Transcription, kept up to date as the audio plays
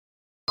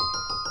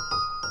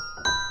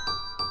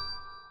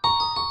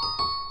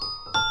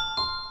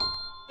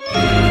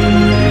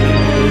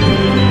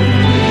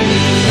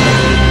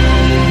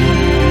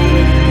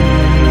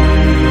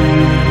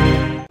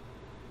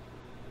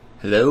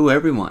Hello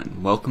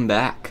everyone, welcome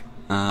back.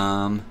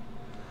 Not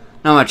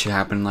much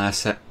happened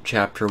last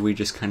chapter. We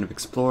just kind of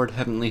explored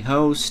Heavenly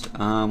Host,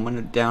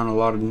 went down a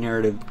lot of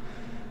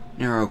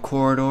narrow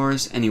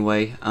corridors.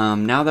 Anyway,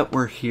 now that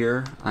we're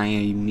here, I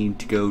need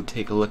to go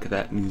take a look at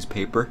that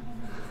newspaper.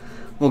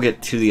 We'll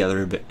get to the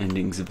other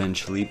endings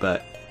eventually,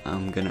 but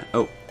I'm gonna...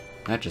 Oh,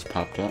 that just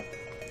popped up.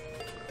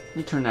 Let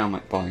me turn down my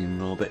volume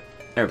a little bit.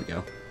 There we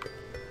go.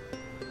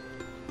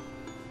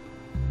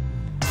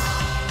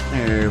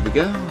 There we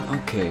go.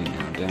 Okay,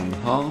 now down the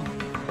hall.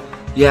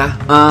 Yeah,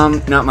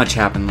 not much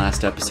happened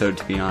last episode,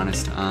 to be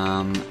honest.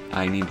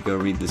 I need to go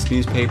read this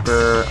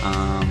newspaper.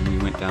 We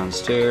went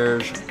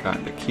downstairs,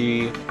 got the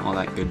key, all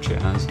that good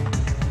jazz.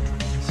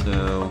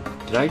 So,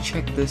 did I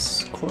check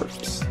this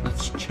corpse?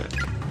 Let's check.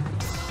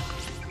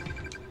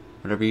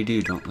 Whatever you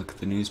do, don't look at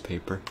the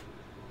newspaper.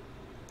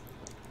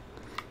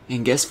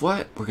 And guess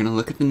what? We're gonna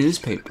look at the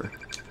newspaper.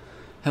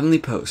 Heavenly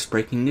Post,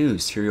 breaking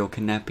news, serial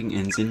kidnapping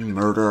ends in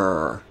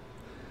murder.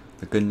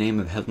 The good name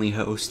of Heavenly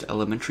Host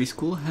Elementary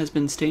School has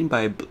been stained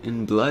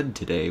in blood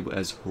today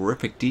as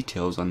horrific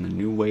details on the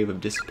new wave of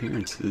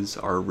disappearances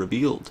are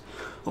revealed.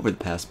 Over the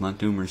past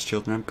month, numerous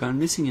children have gone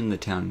missing in the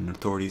town, and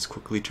authorities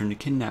quickly turn to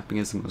kidnapping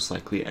as the most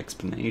likely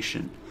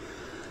explanation.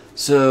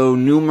 So,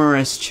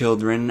 numerous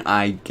children,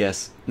 I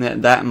guess,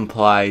 that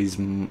implies,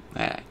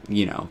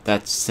 you know,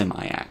 that's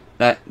semi-accurate.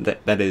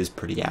 That is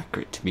pretty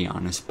accurate, to be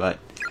honest, but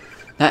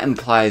that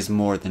implies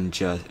more than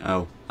just,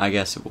 oh, I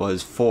guess it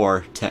was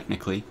 4,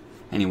 technically.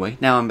 Anyway,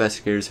 now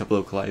investigators have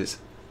located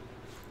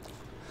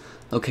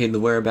the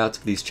whereabouts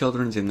of these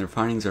children, and their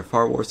findings are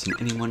far worse than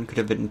anyone could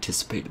have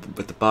anticipated.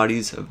 But the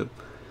bodies of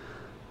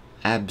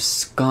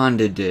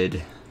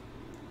absconded.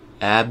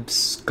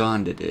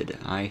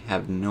 I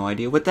have no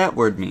idea what that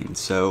word means,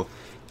 so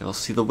you'll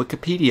see the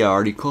Wikipedia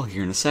article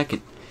here in a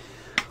second.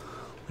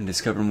 When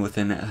discovered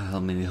within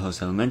Heavenly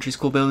Host Elementary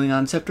School building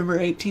on September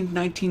 18,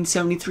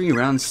 1973,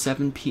 around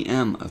 7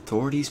 p.m.,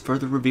 authorities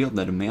further revealed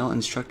that a male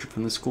instructor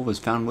from the school was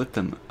found with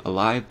them,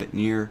 alive but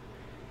near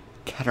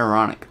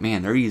catatonic.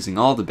 Man, they're using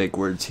all the big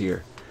words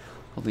here.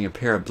 Holding a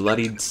pair of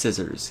bloodied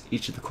scissors.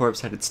 Each of the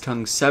corpses had its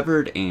tongue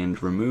severed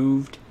and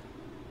removed.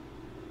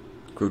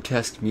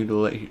 Grotesque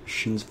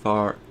mutilations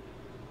far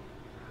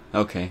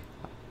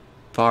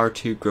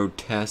too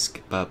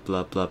grotesque, blah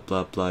blah blah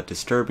blah blah,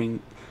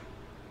 disturbing.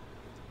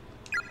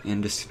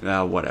 And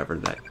whatever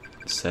that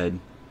said.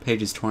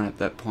 Pages torn at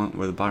that point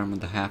where the bottom of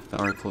the half of the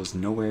article is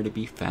nowhere to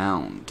be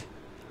found.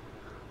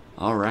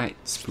 Alright,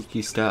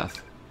 spooky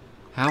stuff.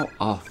 How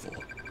awful.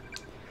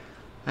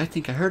 I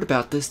think I heard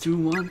about this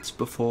once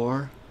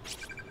before.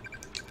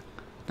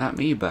 Not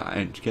me, but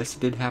I guess it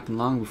did happen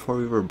long before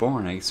we were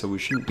born, so we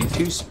shouldn't be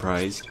too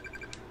surprised.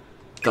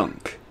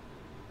 Thunk.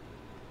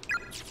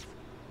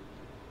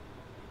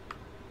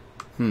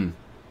 I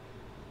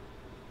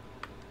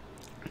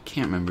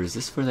can't remember. Is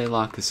this where they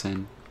lock us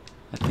in?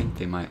 I think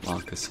they might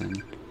lock us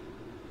in.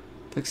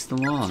 Fix the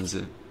wall. Is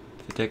it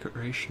the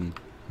decoration?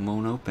 It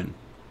won't open.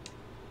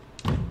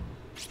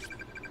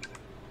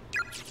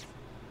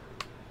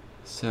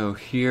 So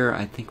here,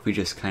 I think we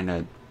just kind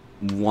of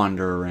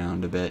wander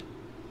around a bit.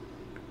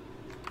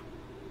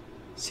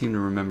 Seem to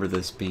remember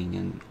this being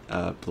in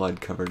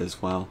blood covered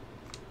as well.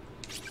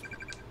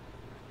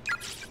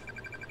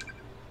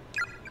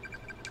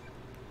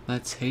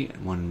 Let's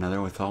hate one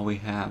another with all we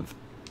have.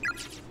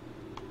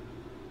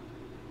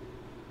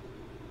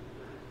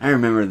 I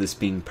remember this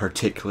being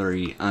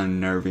particularly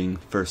unnerving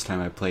first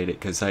time I played it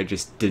because I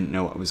just didn't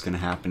know what was going to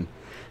happen.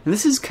 And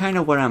this is kind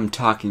of what I'm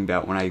talking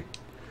about when I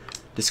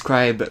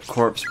describe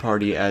Corpse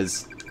Party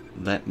as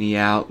let me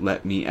out,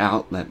 let me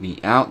out, let me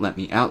out, let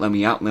me out, let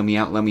me out, let me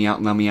out, let me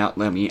out, let me out,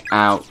 let me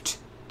out.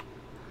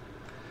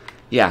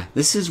 Yeah,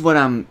 this is what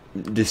I'm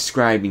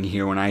describing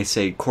here when I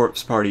say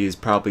Corpse Party is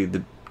probably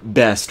the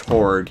best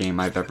horror game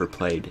I've ever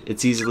played.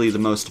 It's easily the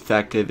most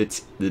effective.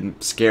 It's the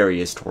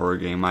scariest horror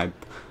game I've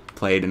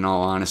played, in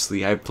all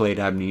honesty. I've played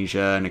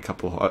Amnesia and a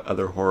couple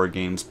other horror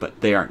games,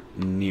 but they aren't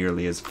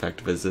nearly as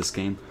effective as this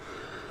game.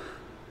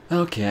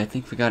 Okay, I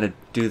think we gotta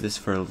do this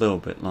for a little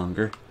bit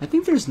longer. I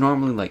think there's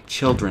normally like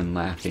children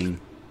laughing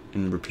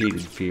in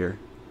repeated fear.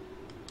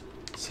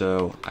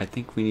 So I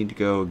think we need to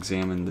go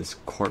examine this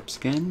corpse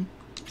again.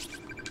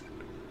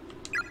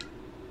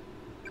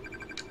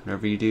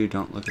 Whatever you do,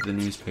 don't look at the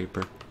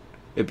newspaper.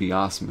 It'd be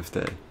awesome if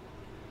the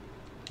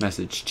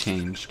message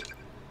changed.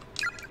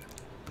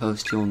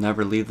 Post, you'll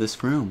never leave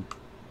this room.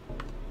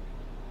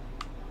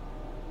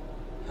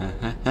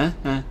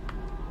 Man,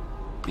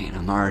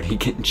 I'm already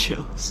getting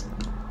chills.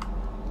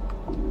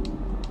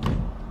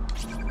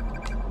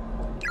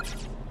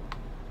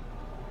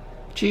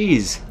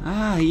 Jeez.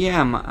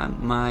 Yeah,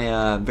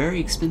 my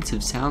very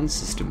expensive sound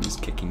system is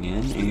kicking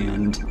in,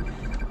 and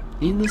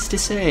needless to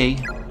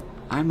say,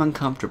 I'm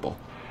uncomfortable.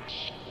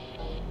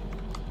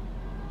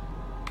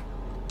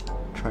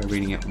 Try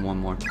reading it one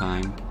more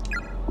time.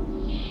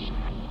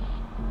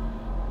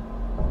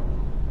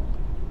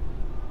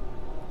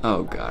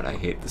 Oh god, I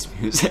hate this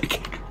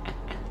music.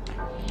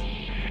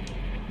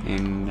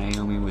 And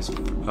Naomi was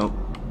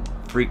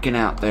freaking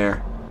out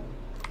there.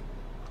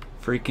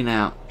 freaking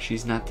out.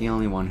 She's not the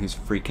only one who's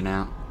freaking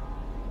out.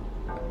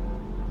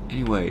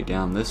 Anyway,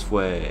 down this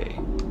way.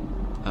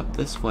 Up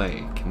this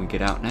way. Can we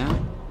get out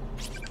now?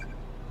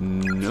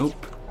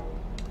 Nope.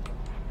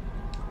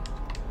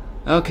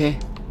 Okay.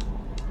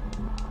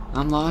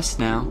 I'm lost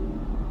now.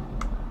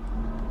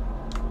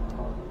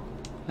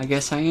 I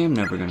guess I am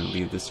never gonna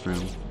leave this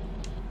room.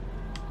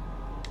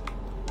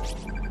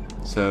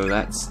 So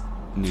that's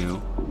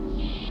new.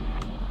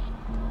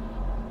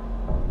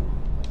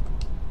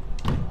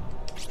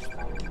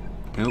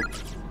 Nope.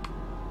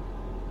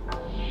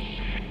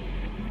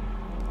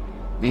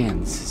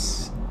 Man, this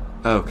is...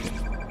 Okay.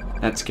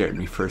 That scared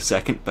me for a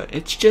second, but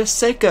it's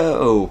just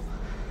Seiko!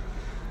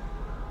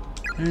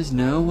 There's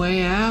no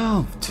way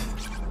out!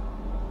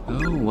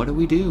 Oh, what do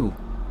we do?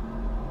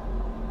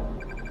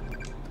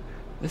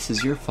 This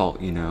is your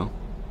fault, you know.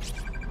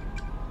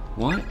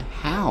 What?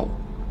 How?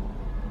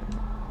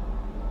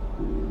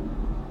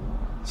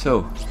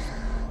 So,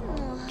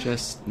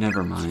 just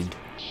never mind.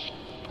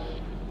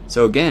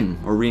 So again,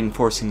 we're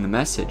reinforcing the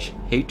message.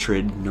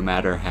 Hatred, no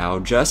matter how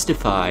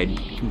justified,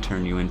 can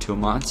turn you into a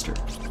monster.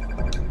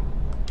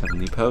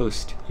 Heavenly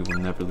Post, you will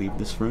never leave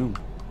this room.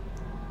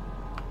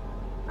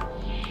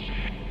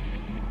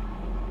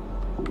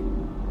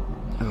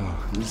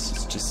 Oh, this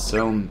is just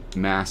so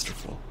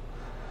masterful.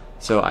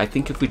 So I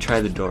think if we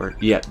try the door...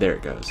 Yeah, there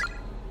it goes.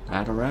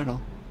 Rattle,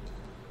 rattle.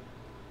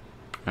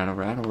 Rattle,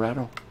 rattle,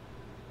 rattle.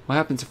 What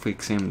happens if we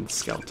examine the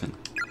skeleton?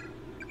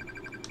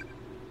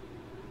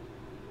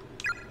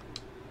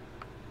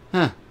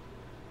 Huh.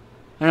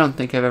 I don't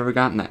think I've ever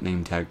gotten that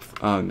name tag.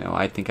 Oh no,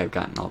 I think I've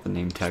gotten all the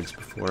name tags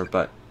before,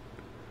 but...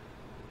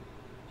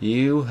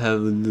 You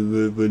have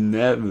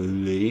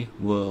never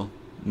will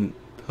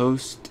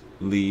post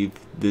leave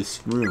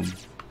this room.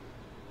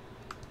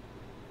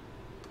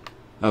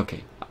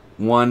 Okay,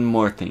 one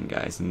more thing,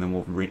 guys, and then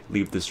we'll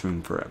leave this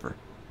room forever.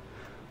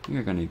 We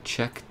are going to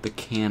check the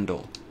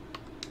candle.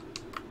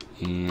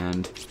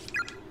 And...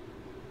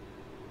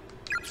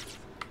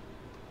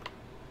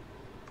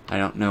 I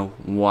don't know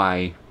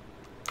why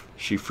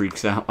she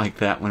freaks out like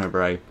that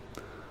whenever I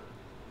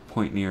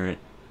point near it.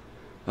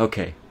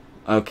 Okay.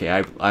 Okay,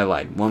 I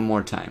lied. One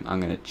more time.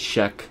 I'm going to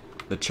check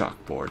the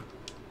chalkboard.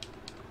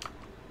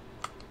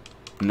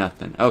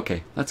 Nothing.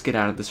 Okay, let's get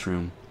out of this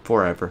room.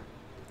 Forever.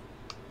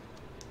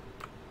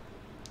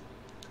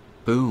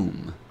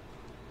 Boom.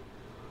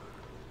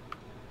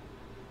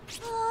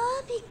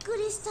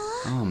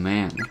 Oh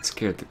man, that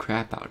scared the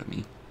crap out of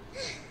me.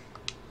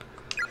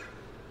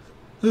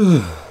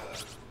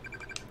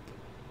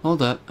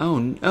 Hold up. Oh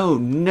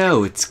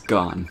no, it's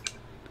gone.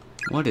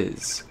 What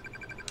is?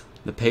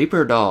 The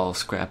paper doll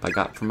scrap I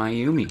got from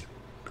Mayumi.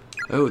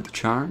 Oh, the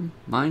charm?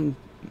 Mine's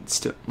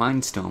still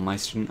in my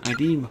student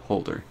ID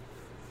holder.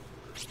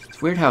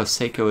 It's weird how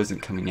Seiko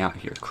isn't coming out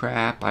here.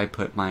 Crap, I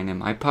put mine in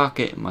my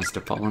pocket. It must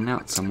have fallen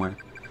out somewhere.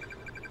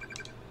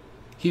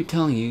 Keep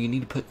telling you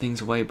need to put things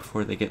away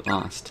before they get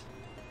lost.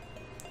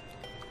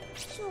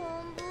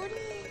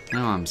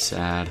 Now I'm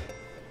sad.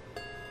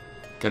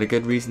 Got a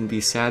good reason to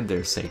be sad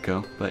there,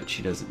 Seiko, but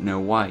she doesn't know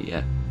why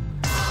yet.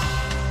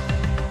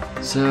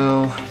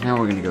 So, now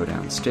we're gonna go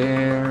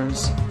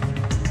downstairs.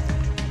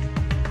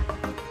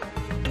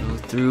 Go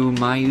through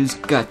Mayu's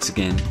guts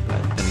again,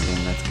 but then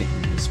again, that's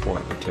getting into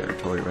spoiler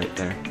territory right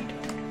there.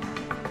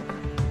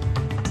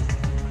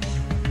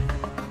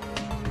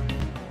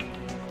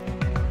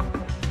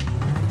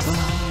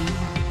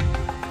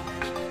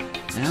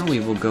 Now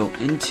we will go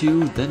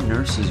into the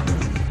nurse's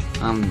room.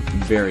 I'm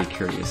very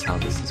curious how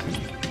this is going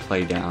to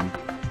play down.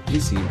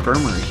 Use the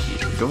infirmary key.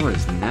 The door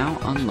is now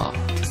unlocked.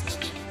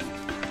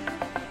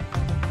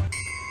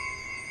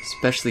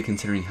 Especially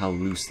considering how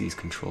loose these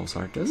controls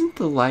are. Doesn't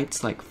the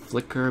lights like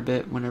flicker a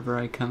bit whenever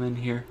I come in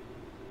here?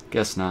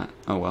 Guess not.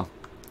 Oh well.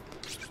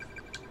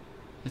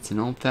 It's an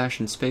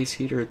old-fashioned space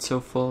heater. It's so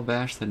full of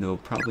ash that it'll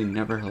probably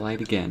never light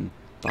again.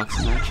 Box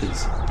of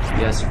matches.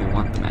 Yes, we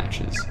want the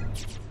matches.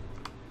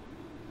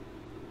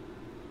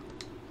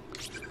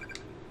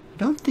 I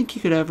don't think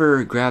you could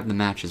ever grab the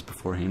matches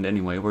beforehand.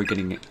 Anyway, we're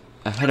getting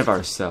ahead of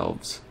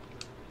ourselves.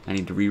 I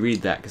need to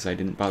reread that because I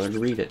didn't bother to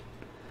read it.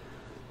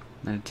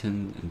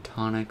 Medicine and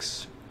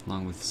tonics,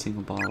 along with a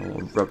single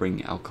bottle of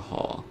rubbing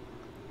alcohol.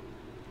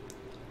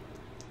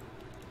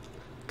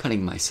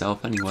 Cutting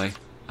myself anyway.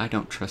 I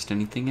don't trust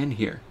anything in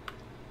here.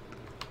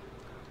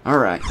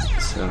 Alright,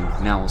 so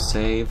now we'll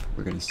save.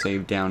 We're going to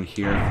save down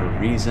here for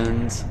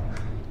reasons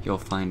you'll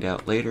find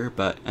out later,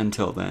 but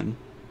until then.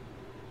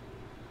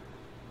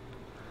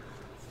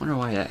 Wonder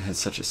why that has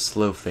such a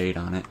slow fade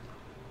on it.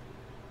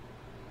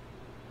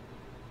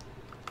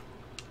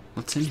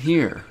 What's in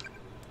here?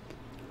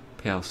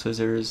 Pale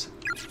scissors.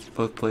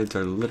 Both blades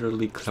are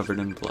literally covered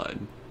in blood.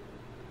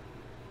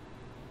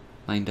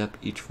 Lined up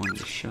each one of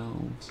the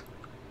shelves.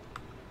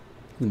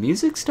 The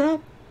music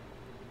stopped?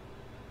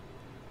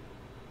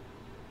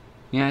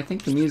 Yeah, I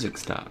think the music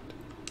stopped.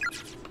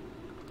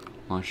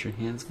 Wash your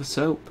hands with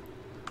soap.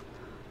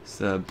 It's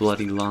a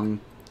bloody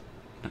lung.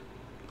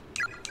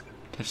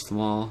 Touch the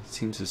wall.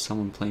 Seems as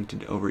someone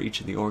planted over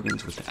each of the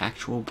organs with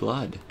actual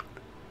blood.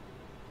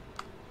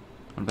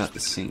 What about the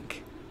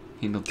sink?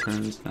 Handle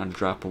turns, not a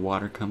drop of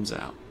water comes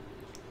out.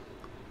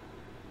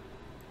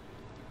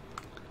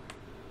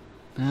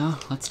 Now,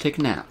 let's take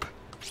a nap.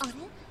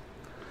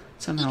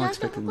 Somehow I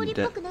expected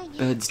the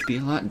beds to be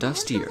a lot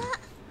dustier.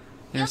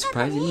 They're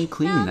surprisingly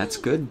clean. That's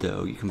good,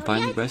 though. You can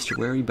finally rest your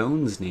weary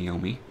bones,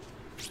 Naomi.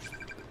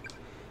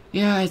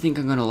 Yeah, I think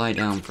I'm gonna lie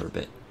down for a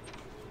bit.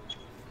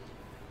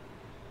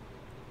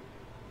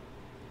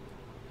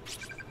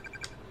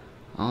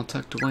 All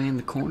tucked away in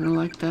the corner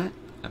like that?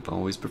 I've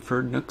always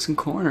preferred nooks and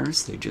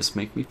corners. They just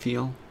make me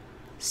feel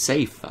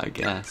safe, I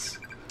guess.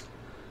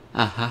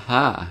 Ah ha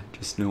ha.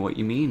 Just know what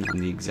you mean. I'm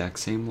the exact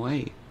same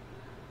way.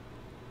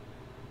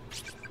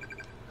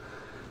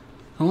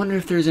 I wonder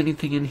if there's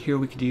anything in here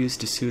we could use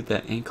to soothe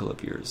that ankle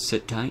of yours.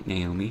 Sit tight,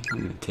 Naomi.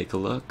 I'm gonna take a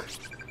look.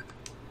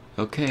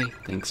 Okay,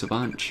 thanks a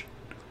bunch.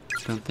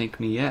 Don't thank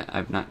me yet.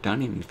 I've not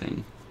done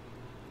anything.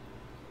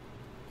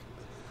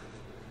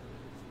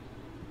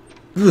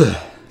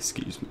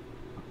 Excuse me.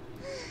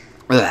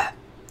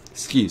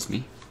 Excuse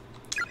me.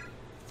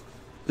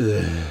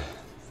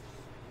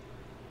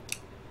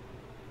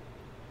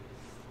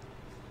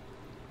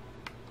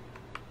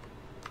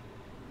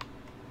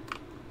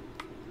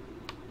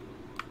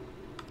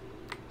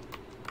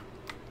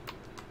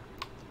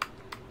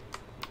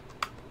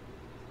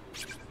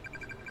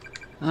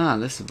 Ah,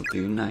 this will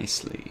do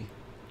nicely.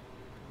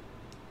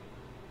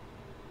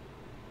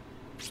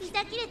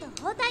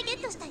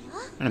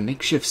 Got a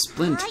makeshift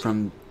splint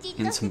and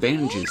some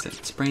bandages.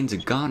 That sprain's a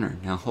goner.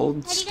 Now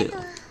hold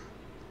still.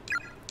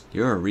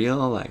 You're a real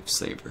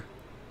lifesaver.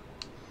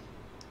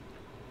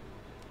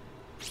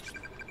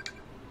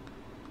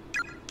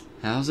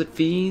 How's it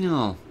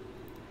feel?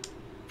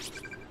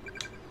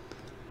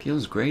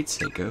 Feels great,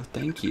 Seiko.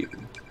 Thank you.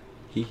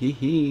 Hee hee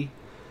hee.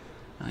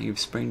 You've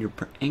sprained your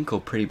ankle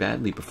pretty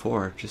badly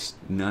before. Just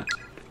not...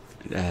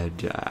 I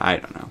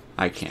don't know.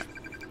 I can't.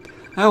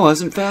 I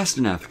wasn't fast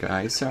enough,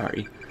 guys.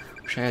 Sorry.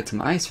 Wish I had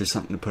some ice or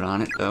something to put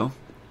on it, though.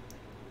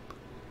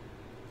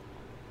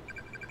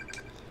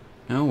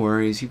 No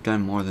worries. You've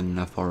done more than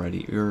enough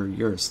already.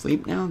 You're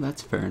asleep now?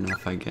 That's fair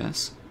enough, I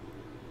guess.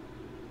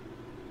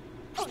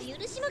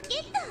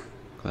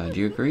 Glad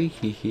you agree.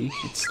 Hee hee.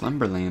 It's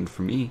Slumberland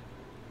for me.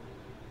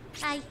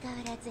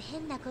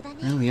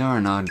 Really are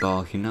an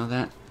oddball, you know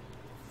that?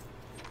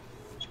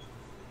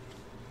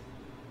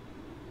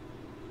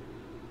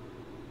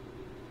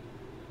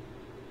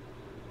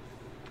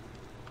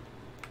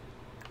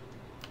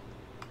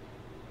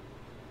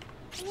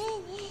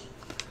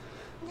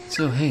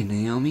 So, hey,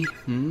 Naomi,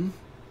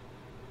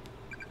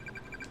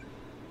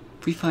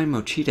 If we find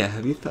Mochita,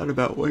 have you thought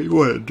about what you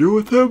want to do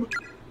with him?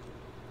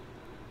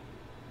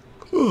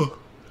 Oh,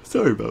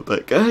 sorry about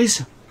that,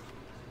 guys.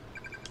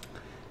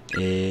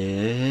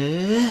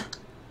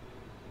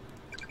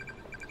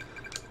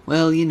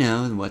 Well, you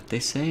know what they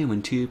say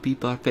when two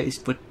people are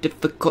faced with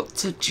difficult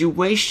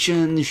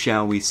situations,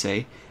 shall we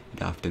say.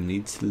 It often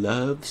leads to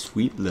love,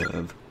 sweet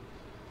love.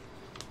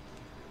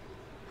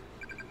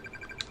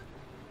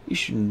 You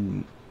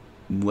should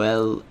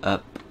well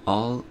up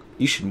all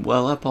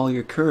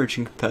your courage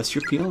and confess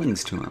your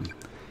feelings to him.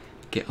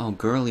 Get all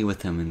girly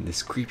with him in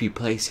this creepy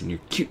place, and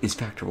your cuteness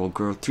factor will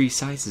grow 3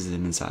 sizes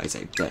in his eyes,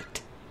 I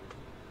bet.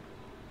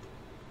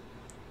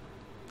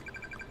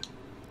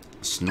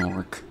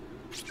 Snork.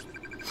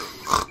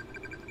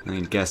 I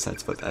guess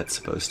that's what that's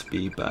supposed to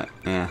be, but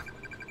I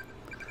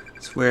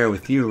swear,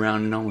 with you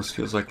around, it almost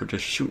feels like we're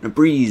just shooting a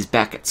breeze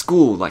back at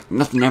school, like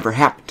nothing ever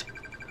happened.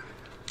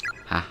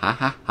 Ha ha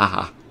ha ha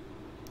ha.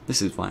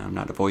 This is why I'm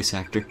not a voice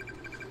actor.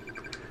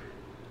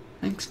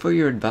 Thanks for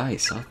your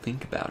advice. I'll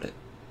think about it.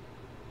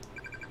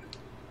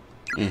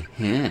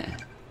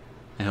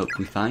 I hope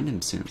we find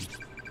him soon.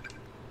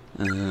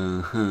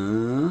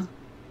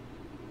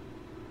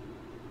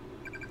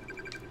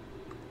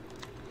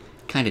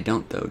 Kinda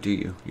don't, though, do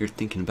you? You're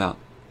thinking about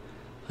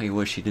how you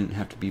wish you didn't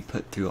have to be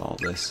put through all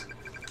this.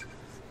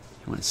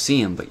 You want to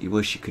see him, but you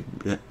wish you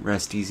could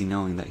rest easy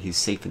knowing that he's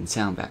safe and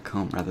sound back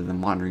home rather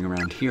than wandering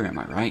around here, am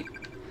I right?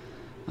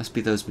 Must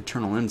be those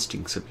maternal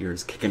instincts of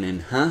yours kicking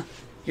in, huh?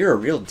 You're a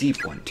real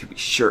deep one, to be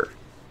sure.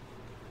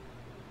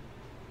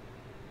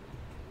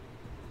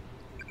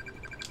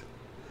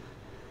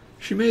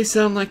 She may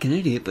sound like an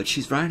idiot, but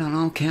she's right on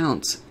all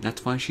counts.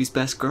 That's why she's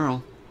best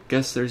girl.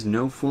 Guess there's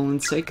no fooling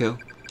Seiko.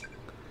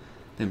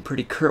 Been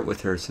pretty curt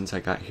with her since I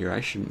got here. I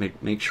should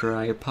make sure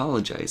I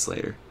apologize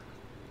later.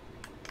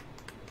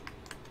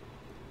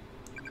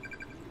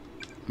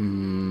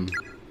 And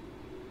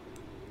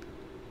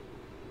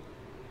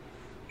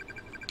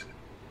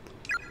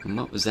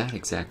what was that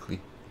exactly?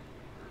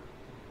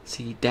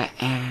 See that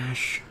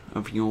ash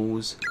of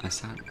yours? I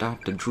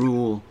start to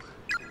drool.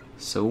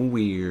 So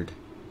weird.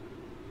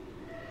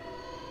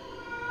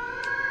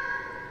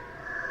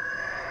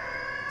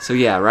 So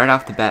yeah, right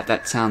off the bat,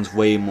 that sounds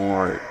way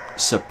more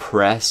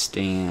suppressed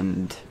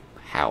and...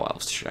 how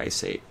else should I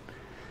say it?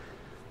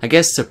 I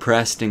guess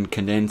suppressed and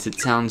condensed. It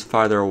sounds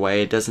farther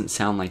away. It doesn't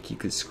sound like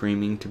Yuka's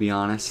screaming, to be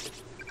honest.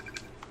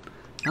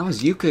 That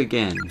was Yuka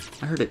again.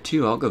 I heard it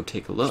too. I'll go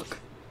take a look.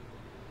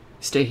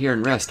 Stay here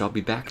and rest. I'll be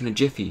back in a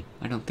jiffy.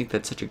 I don't think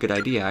that's such a good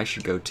idea. I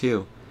should go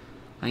too.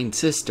 I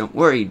insist. Don't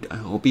worry.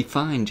 I'll be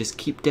fine. Just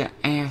keep that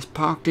ass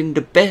parked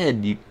into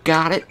bed. You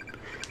got it?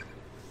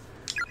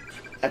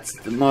 That's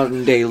the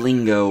modern day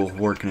lingo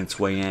working its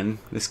way in.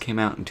 This came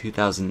out in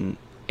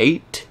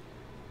 2008,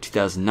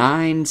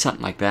 2009,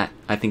 something like that.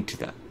 I think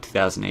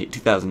 2008.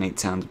 2008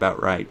 sounds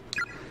about right.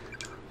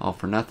 All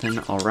for nothing.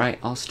 Alright,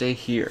 I'll stay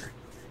here.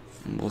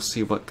 And we'll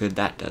see what good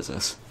that does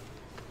us.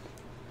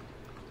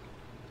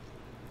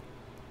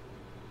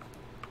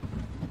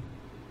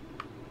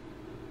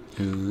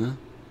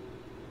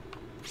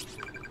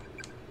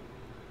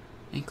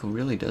 Ankle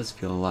really does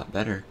feel a lot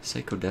better.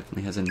 Seiko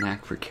definitely has a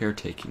knack for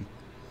caretaking.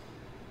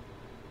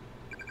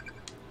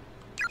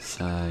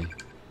 Sigh.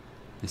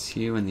 Miss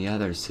you and the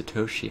others,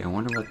 Satoshi. I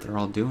wonder what they're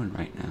all doing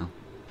right now.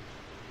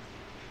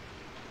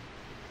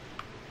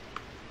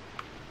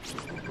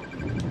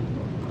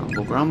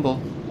 Grumble,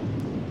 grumble.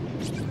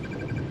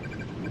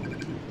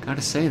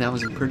 Gotta say, that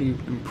was a pretty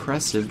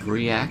impressive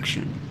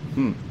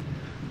reaction.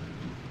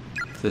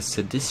 The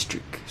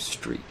sadistic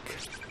streak.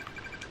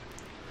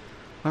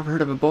 I've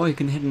heard of a boy who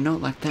can hit a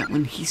note like that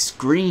when he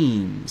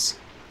screams.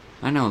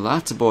 I know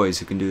lots of boys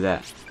who can do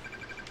that.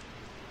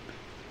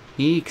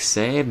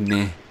 Except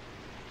me.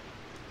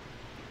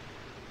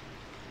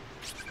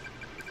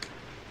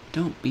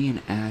 Don't be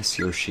an ass,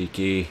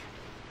 Yoshiki.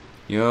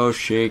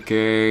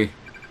 Yoshiki.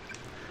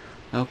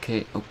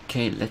 Okay,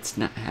 let's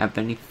not have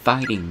any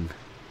fighting.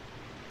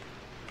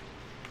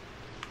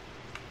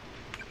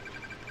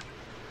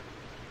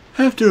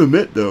 Have to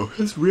admit though,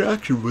 his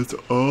reaction was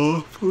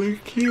awfully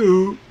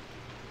cute.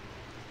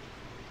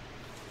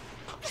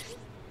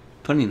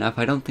 Funny enough,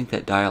 I don't think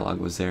that dialogue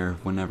was there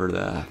whenever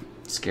the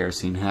scare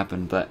scene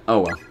happened, but oh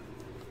well.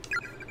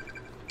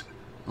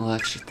 All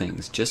extra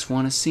things. Just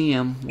want to see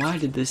him. Why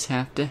did this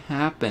have to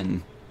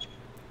happen?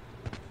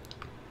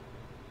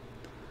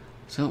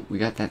 So, we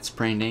got that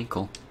sprained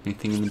ankle.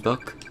 Anything in the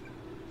book?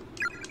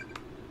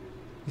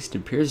 At least it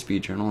appears to be a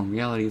journal. In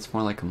reality, it's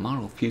more like a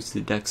model fused to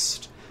the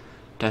desk's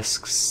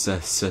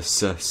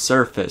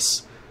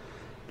surface.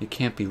 It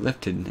can't be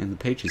lifted, and the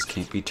pages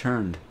can't be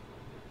turned.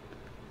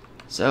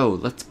 So,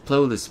 let's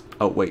blow this...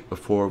 Oh, wait,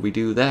 before we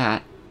do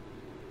that...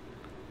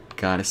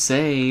 Gotta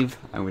save.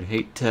 I would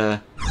hate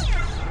to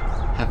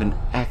have an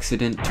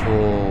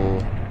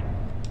accidental...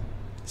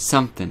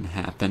 something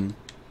happen.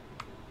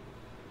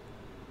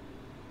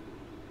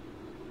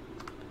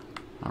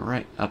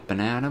 Alright, up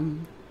and at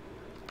 'em.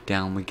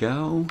 Down we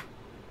go.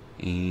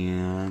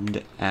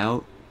 And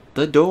out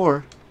the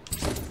door.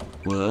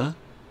 What?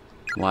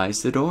 Why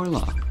is the door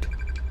locked?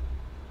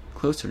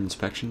 Closer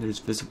inspection,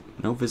 there's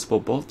no visible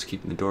bolts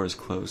keeping the doors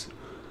closed.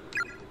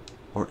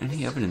 Or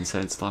any evidence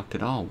that it's locked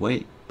at all.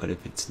 Wait, but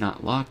if it's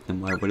not locked,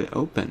 then why would it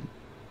open?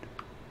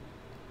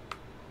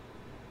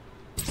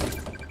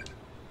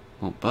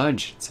 Won't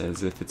budge. It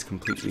says if it's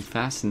completely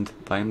fastened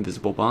by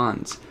invisible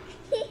bonds.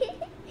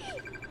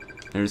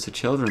 There's the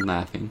children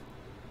laughing.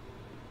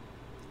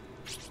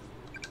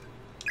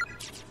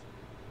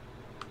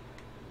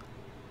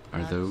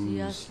 Are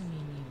those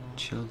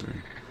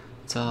children?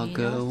 Let's all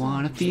go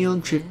on a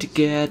field trip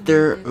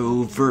together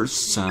over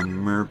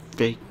summer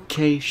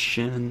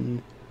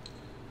vacation.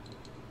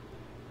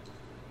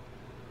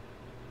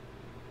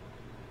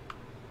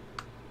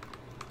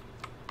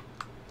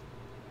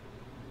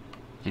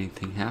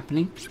 Anything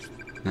happening?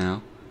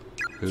 No.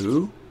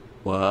 Who?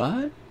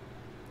 What?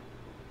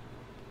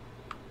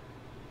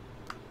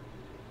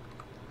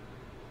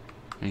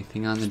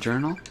 Anything on the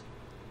journal?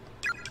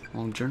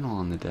 Old journal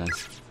on the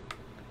desk.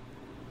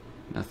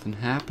 Nothing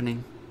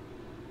happening.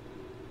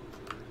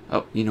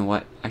 Oh, you know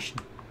what? I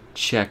should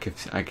check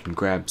if I can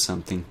grab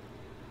something.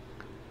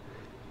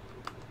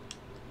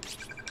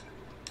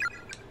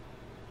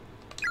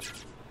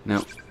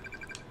 Nope.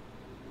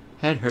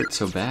 Head hurts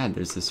so bad,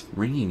 there's this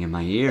ringing in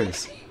my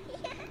ears.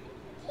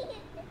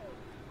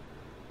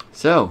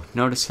 So,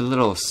 notice a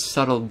little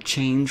subtle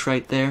change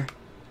right there?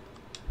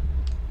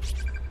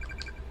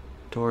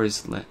 Door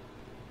is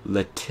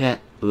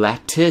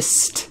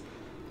latticed.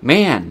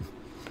 Man!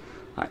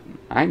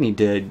 I need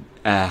to...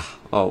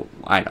 oh,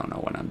 I don't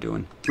know what I'm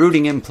doing.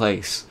 Rooting in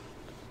place.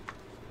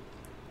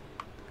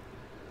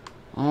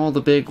 All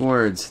the big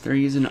words. They're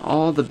using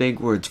all the big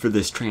words for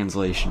this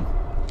translation.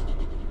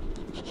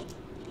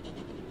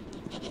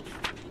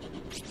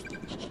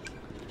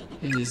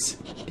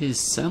 Is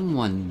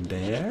someone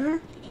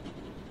there?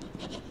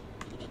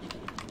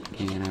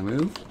 Can I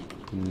move?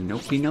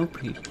 Nopey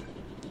nopey.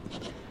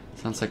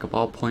 Sounds like a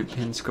ballpoint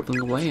pen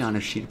scribbling away on a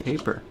sheet of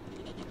paper.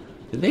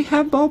 Did they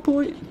have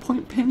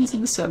ballpoint pens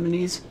in the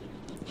 70s?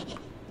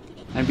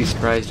 I'd be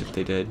surprised if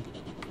they did.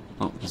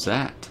 What was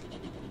that?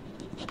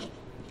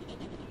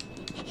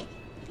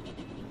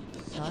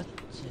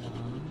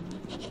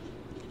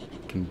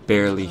 Can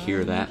barely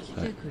hear that,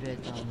 but...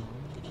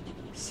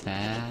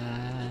 Sachi...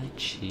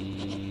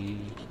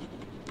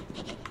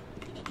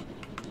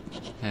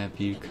 Have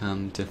you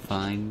come to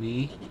find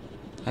me?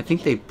 I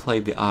think they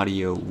played the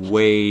audio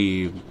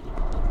way...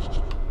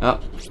 Oh.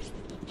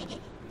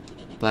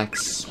 Black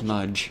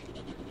smudge.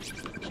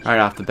 Right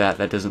off the bat,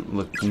 that doesn't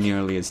look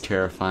nearly as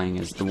terrifying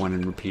as the one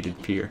in repeated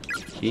fear.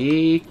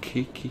 Eek,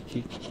 eek, eek,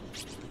 eek.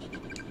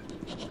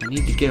 I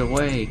need to get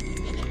away.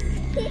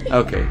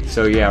 Okay,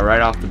 so yeah,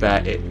 right off the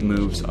bat, it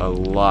moves a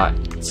lot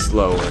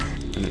slower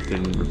than it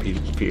did in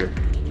repeated fear.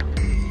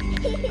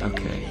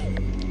 Okay.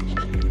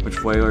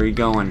 Which way are you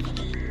going?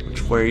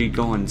 Which way are you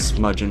going,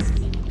 smudging?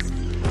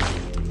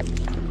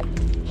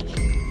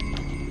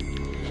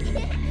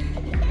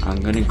 I'm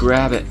gonna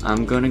grab it.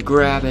 I'm gonna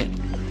grab it.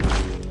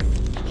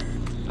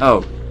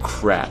 Oh,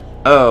 crap.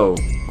 Oh,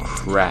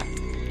 crap.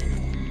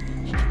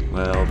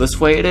 Well, this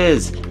way it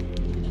is.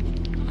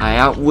 I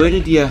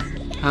outwitted you.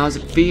 How's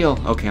it feel?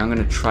 Okay, I'm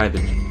gonna try the...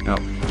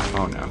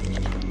 Oh no.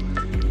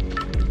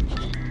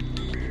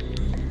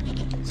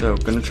 So,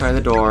 gonna try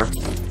the door.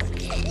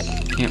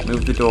 Can't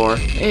move the door.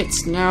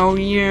 It's no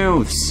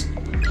use.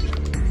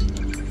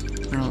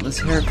 Where all this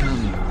hair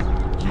coming?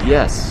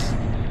 Yes.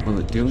 Will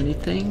it do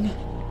anything?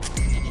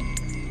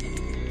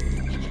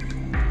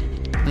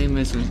 Flame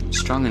isn't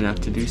strong enough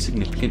to do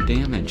significant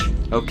damage.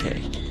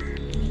 Okay.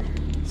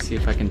 Let's see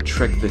if I can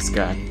trick this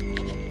guy.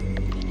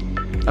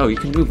 Oh, you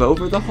can move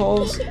over the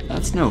holes?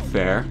 That's no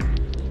fair.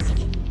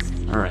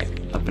 Alright,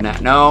 up and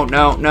at. No,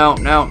 no, no,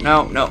 no,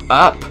 no, no.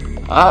 Up!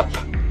 Up!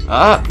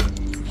 Up!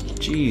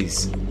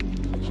 Jeez.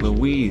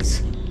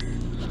 Louise.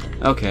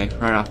 Okay,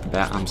 right off the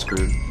bat, I'm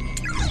screwed.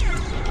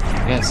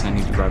 Yes, I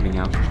need rubbing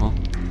alcohol.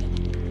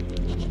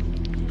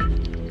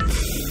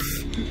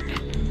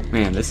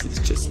 Man, this is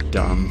just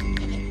dumb.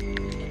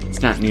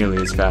 It's not nearly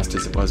as fast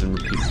as it was in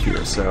repeat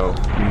fear, so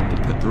we need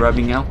to put the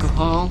rubbing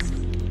alcohol.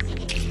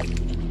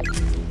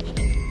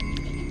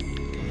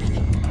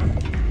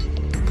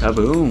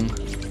 Kaboom.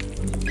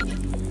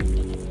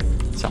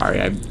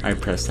 Sorry, I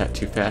pressed that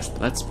too fast.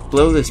 Let's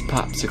blow this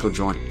popsicle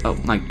joint. Oh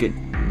my good...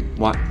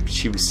 What?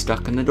 She was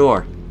stuck in the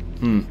door.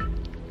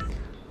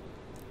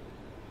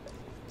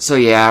 So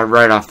yeah,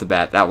 right off the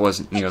bat, that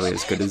wasn't nearly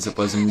as good as it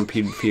was in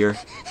repeated fear.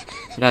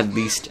 It had at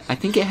least... I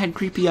think it had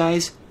creepy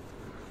eyes.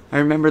 I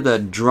remember the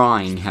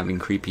drawing having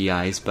creepy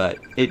eyes, but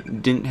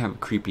it didn't have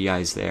creepy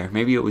eyes there.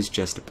 Maybe it was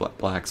just a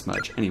black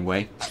smudge.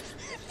 Anyway.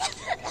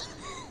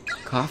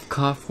 Cough,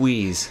 cough,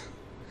 wheeze.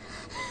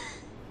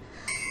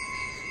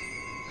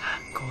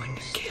 I'm going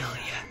to kill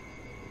you.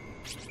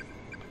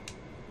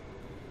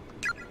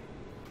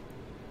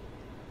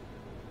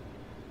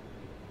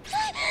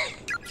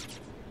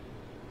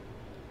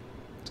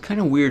 It's kind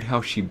of weird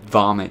how she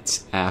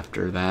vomits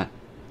after that,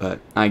 but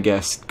I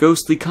guess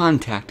ghostly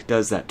contact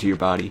does that to your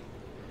body.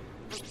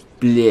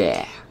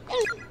 Bleh.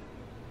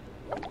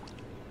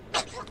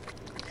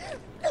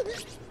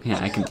 Yeah,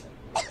 I can...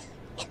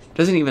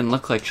 Doesn't even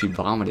look like she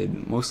vomited.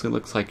 It mostly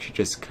looks like she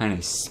just kind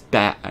of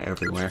spat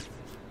everywhere.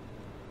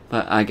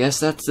 But I guess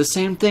that's the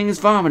same thing as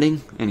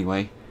vomiting.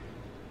 Anyway.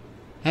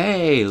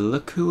 Hey,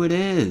 look who it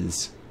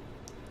is.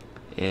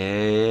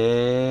 It's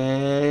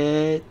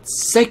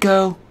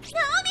Seiko.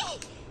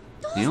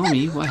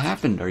 Naomi, what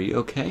happened? Are you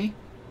okay?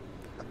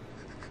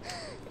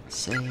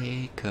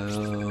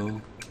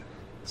 Seiko.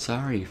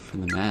 Sorry for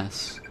the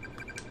mess.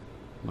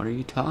 What are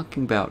you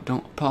talking about?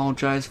 Don't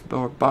apologize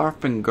for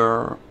barfing,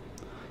 girl.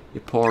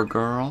 You poor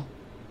girl.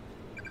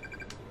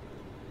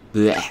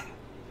 Blech.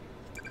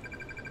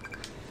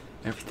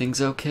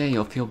 Everything's okay.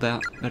 You'll feel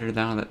better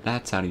now that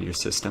that's out of your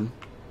system.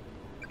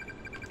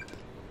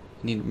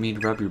 Need me to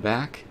rub your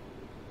back?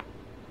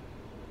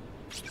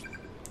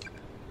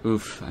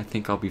 Oof, I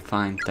think I'll be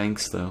fine.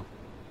 Thanks, though.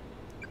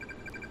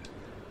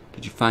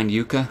 Did you find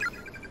Yuka?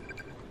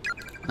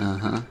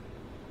 Uh-huh.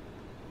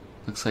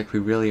 Looks like we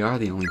really are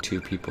the only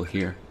two people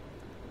here.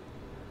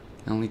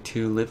 The only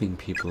two living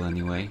people,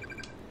 anyway.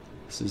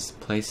 This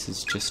place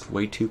is just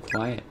way too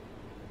quiet.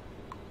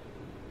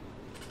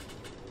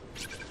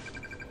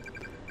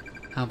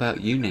 How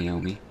about you,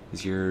 Naomi?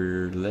 Is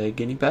your leg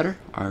any better?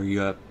 Are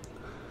you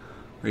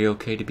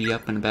okay to be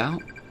up and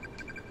about?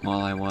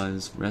 While I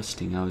was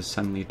resting, I was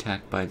suddenly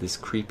attacked by this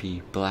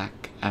creepy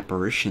black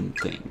apparition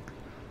thing.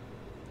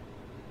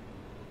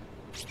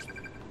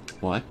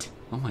 What?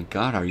 Oh my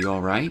god, are you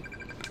alright?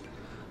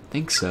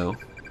 Think so.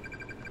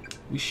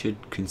 We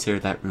should consider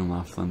that room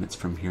off limits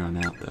from here on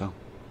out, though.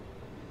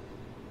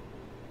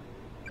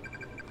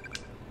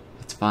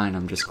 That's fine,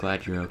 I'm just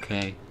glad you're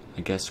okay.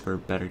 I guess we're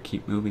better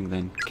keep moving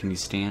then. Can you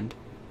stand?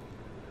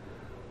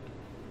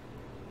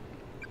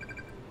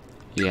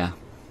 Yeah.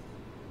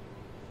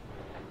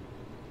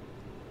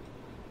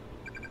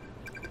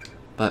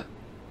 But,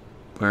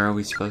 where are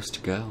we supposed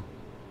to go?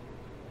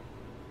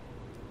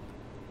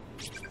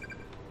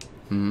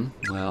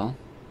 Well...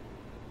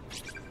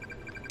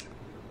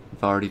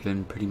 We've already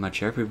been pretty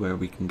much everywhere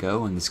we can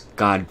go in this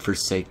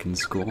godforsaken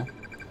school.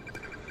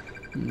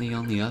 And the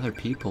only other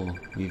people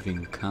we've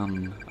even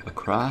come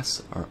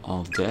across are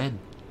all dead.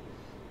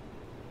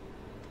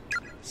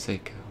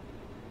 Seiko.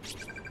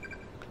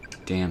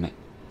 Damn it.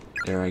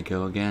 There I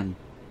go again.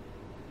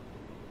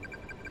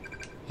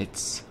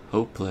 It's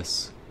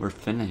hopeless. We're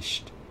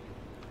finished.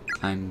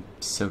 I'm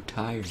so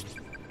tired.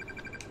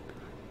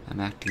 I'm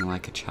acting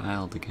like a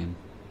child again.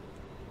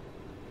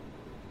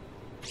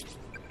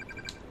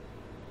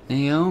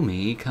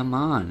 Naomi, come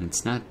on.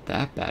 It's not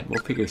that bad.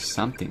 We'll figure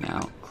something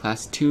out.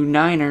 Class 2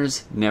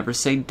 Niners. Never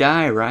say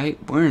die, right?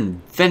 We're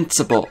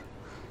invincible.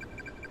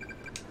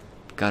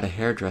 Got a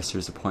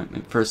hairdresser's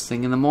appointment first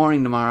thing in the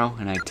morning tomorrow,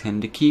 and I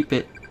tend to keep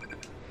it.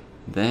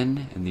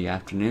 Then, in the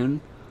afternoon,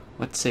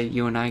 let's say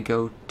you and I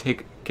go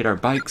get our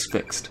bikes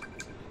fixed.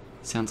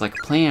 Sounds like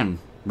a plan,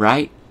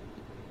 right?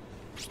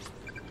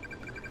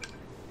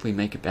 If we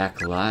make it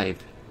back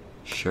alive,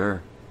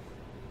 sure.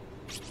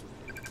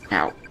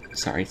 Ow.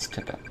 Sorry,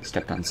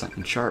 stepped on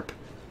something sharp.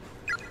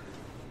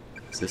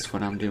 Is this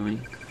what I'm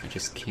doing? I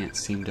just can't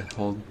seem to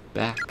hold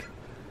back.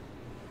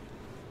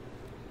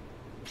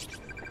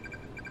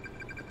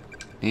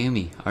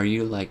 Naomi, are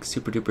you like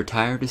super duper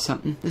tired or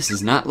something? This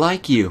is not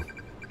like you.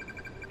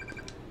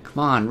 Come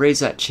on, raise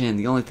that chin.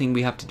 The only thing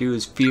we have to do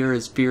is fear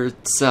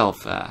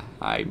itself.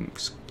 I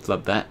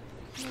love that.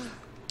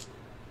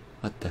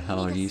 What the hell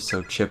are you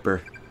so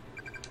chipper?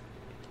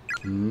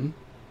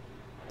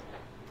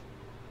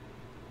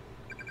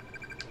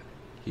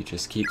 You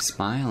just keep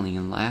smiling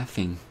and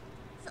laughing.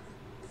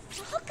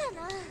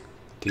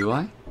 Do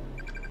I?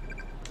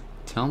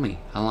 Tell me,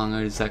 how long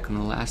is that going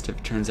to last if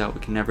it turns out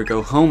we can never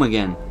go home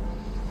again?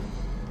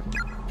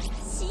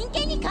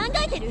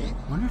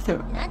 I wonder if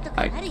there...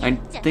 I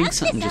think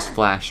something just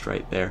flashed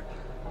right there.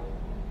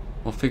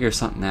 We'll figure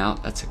something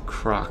out. That's a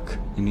crock,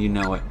 and you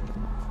know it.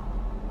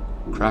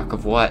 Crock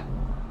of what?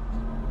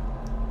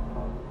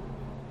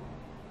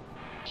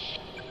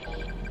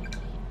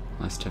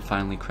 Must have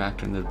finally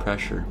cracked under the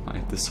pressure.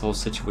 This whole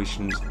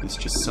situation is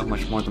just so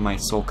much more than my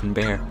soul can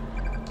bear.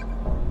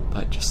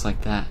 But just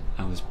like that,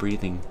 I was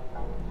berating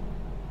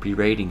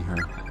her,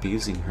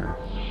 abusing her.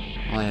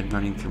 All I had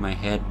running through my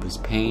head was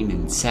pain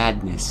and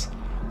sadness.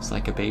 It was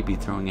like a baby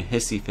throwing a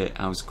hissy fit.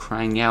 I was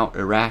crying out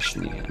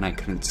irrationally, and I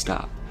couldn't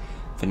stop.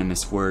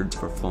 Venomous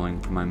words were flowing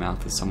from my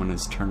mouth as someone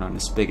has turned on a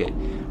spigot,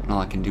 and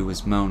all I can do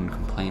was moan,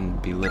 complain,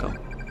 and belittle.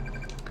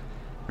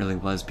 Really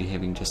was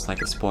behaving just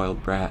like a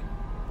spoiled brat.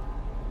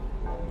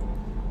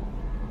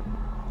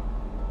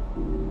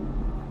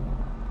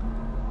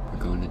 We're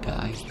going to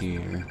die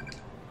here.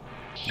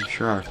 I'm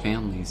sure our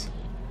family's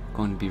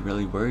going to be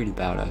really worried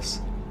about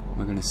us.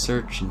 We're going to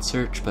search and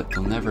search, but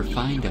they'll never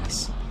find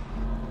us.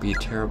 It'll be a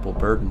terrible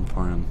burden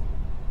for them.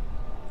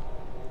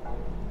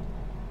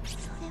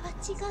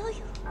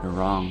 You're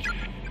wrong.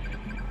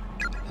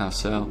 How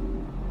so?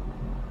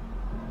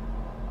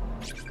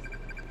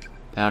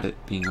 About it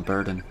being a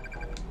burden.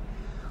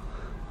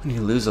 When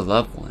you lose a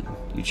loved one,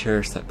 you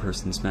cherish that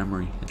person's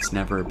memory. It's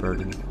never a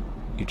burden.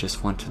 You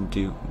just want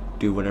to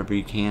do whatever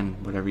you can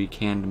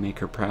to make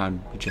her proud.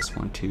 You just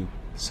want to.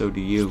 So do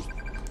you.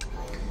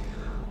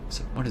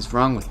 So what is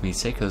wrong with me?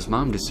 Seiko's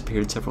mom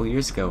disappeared several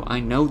years ago.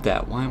 I know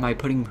that. Why am I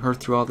putting her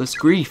through all this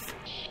grief?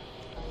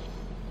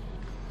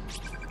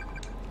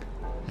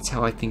 That's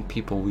how I think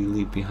people we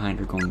leave behind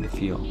are going to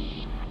feel.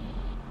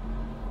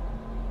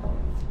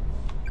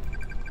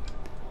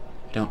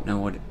 I don't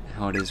know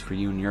how it is for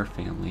you and your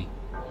family.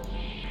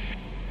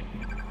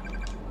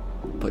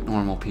 But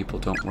normal people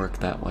don't work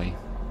that way.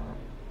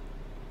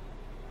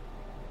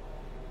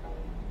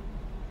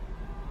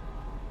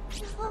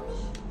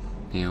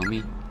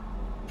 Naomi?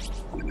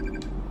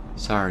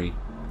 Sorry.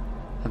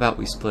 How about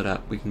we split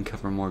up? We can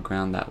cover more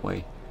ground that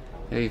way.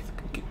 Maybe if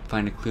we could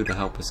find a clue to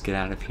help us get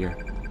out of here.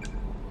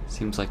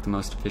 Seems like the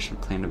most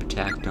efficient plan of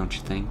attack, don't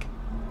you think?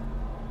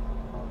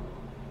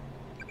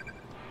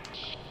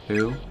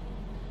 Who?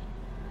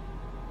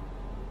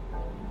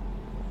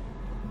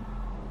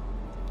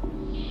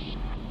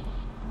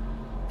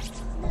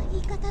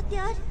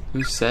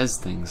 Who says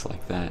things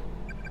like that?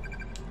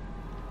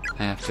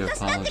 I have to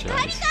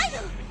apologize.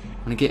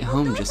 I want to get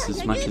home just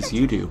as much as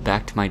you do,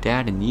 back to my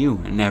dad and you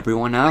and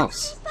everyone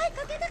else.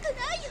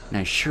 And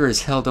I sure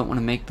as hell don't want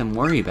to make them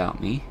worry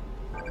about me.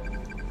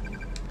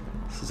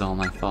 This is all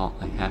my fault.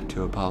 I have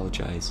to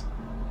apologize.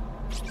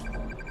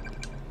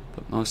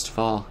 But most of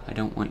all, I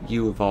don't want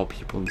you of all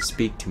people to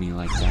speak to me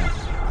like that.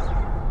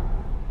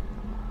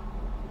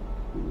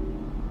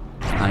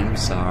 I'm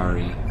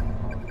sorry.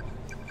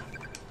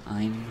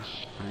 I'm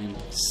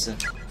so...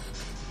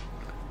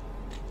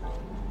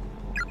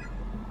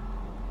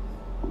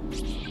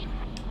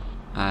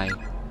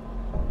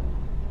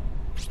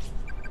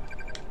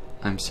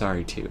 I'm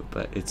sorry too,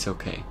 but it's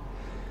okay.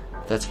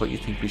 If that's what you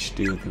think we should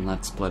do, then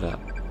let's split up.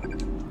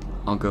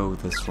 I'll go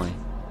this way.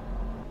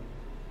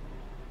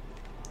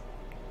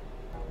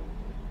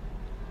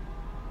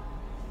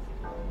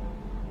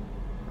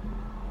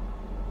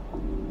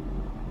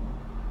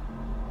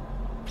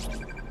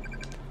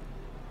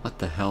 What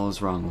the hell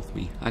is wrong with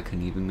me? I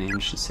couldn't even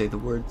manage to say the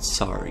word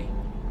sorry.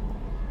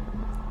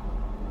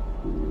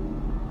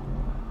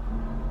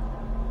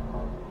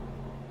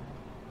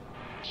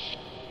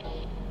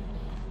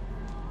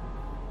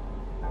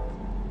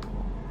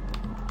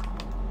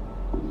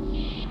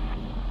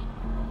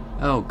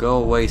 Oh, go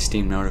away,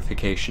 Steam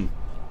notification.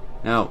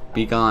 No,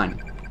 be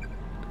gone.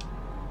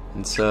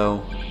 And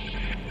so,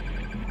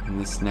 in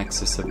this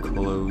nexus of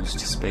closed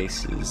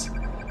spaces,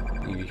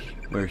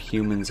 where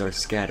humans are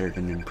scattered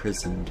and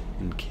imprisoned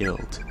and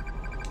killed,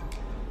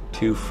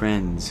 two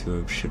friends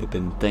who should have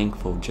been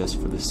thankful just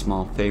for the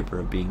small favor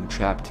of being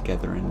trapped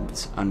together in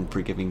this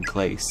unforgiving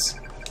place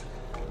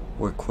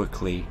were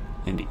quickly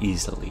and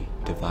easily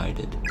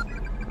divided.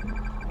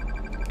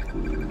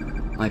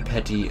 My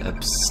petty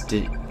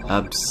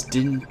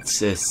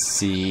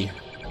obstinacy,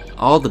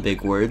 all the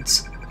big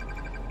words,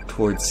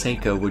 towards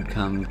Seiko would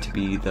come to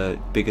be the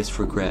biggest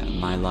regret in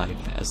my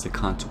life, as the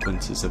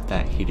consequences of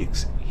that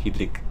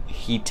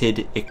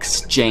heated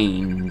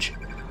exchange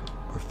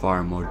were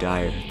far more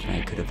dire than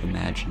I could have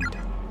imagined.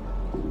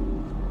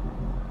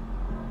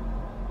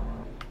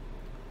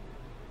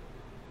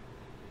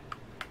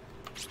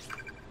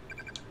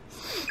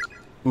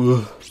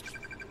 Ugh.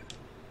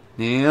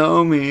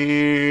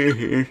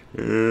 Naomi!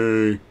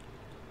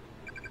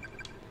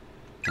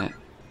 That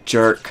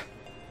jerk.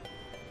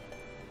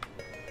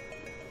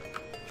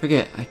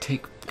 Forget, I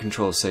take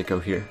control of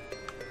Seiko here.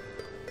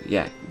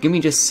 Yeah, give me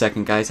just a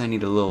second, guys. I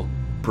need a little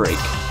break.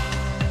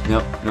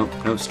 Nope,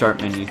 no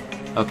start menu.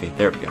 Okay,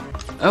 there we go.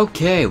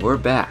 Okay, we're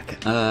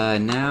back.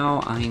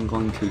 Now I'm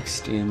going to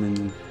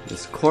examine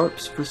this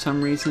corpse for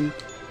some reason.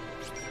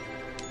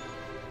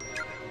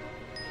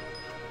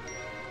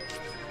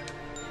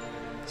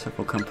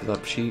 Several comfort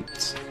up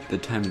sheets. The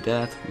time of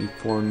death. We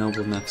 4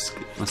 noble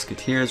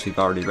musketeers. We've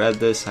already read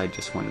this. I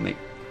just want to make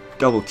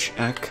double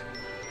check.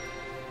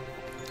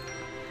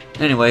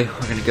 Anyway,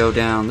 we're gonna go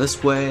down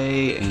this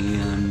way,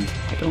 and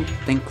I don't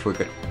think we're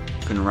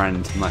gonna run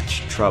into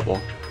much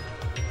trouble.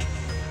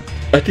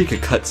 I think a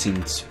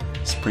cutscene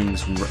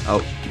springs from.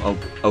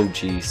 Oh,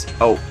 geez.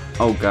 Oh,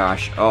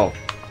 gosh. Oh,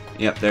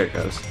 yep, there it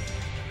goes. I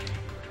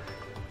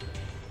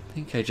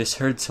think I just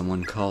heard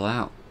someone call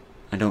out.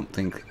 I don't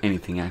think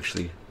anything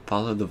actually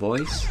followed the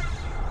voice.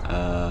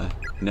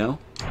 No?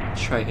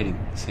 Let's try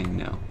saying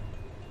no.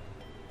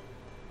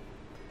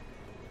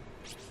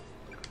 I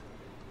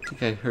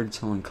think I heard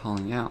someone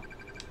calling out.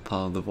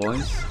 Follow the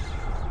voice?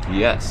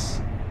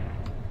 Yes.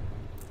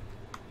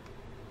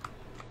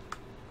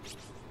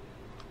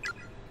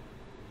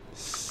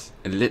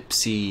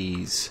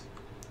 Ellipses.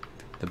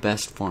 The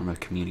best form of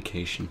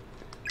communication.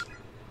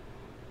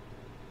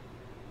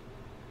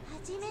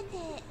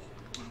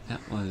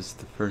 That was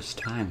the first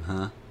time,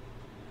 huh?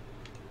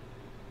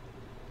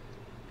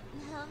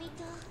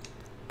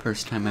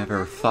 First time I've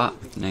ever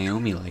fought with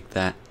Naomi like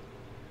that.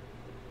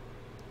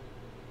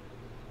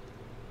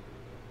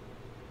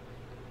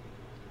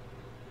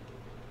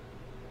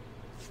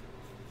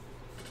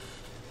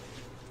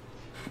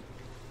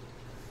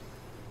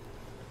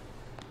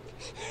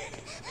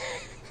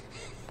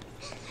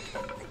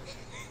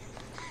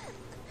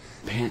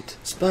 Pant,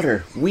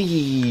 sputter,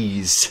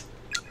 wheeze.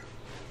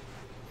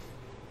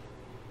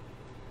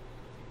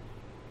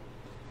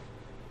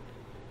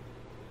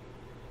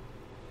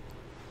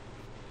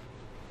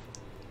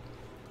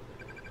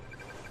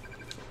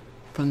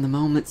 From the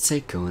moment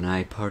Seiko and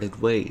I parted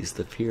ways,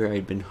 the fear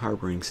I'd been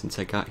harboring since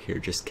I got here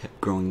just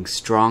kept growing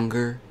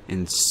stronger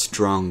and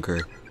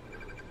stronger.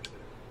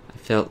 I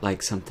felt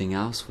like something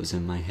else was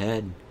in my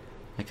head,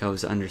 like I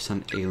was under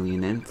some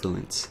alien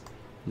influence.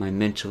 In my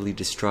mentally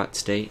distraught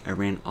state, I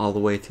ran all the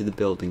way through the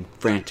building,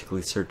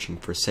 frantically searching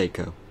for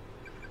Seiko.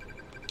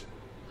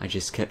 I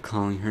just kept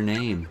calling her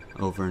name,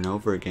 over and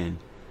over again.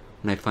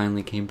 When I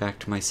finally came back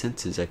to my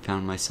senses, I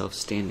found myself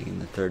standing in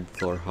the 3rd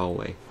floor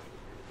hallway.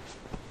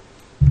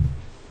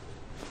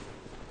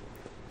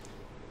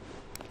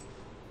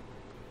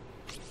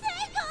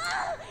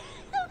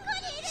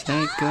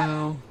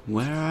 Seiko,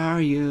 where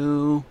are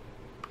you?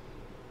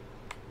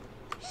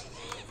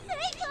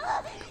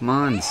 Come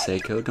on,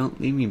 Seiko,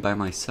 don't leave me by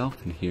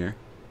myself in here.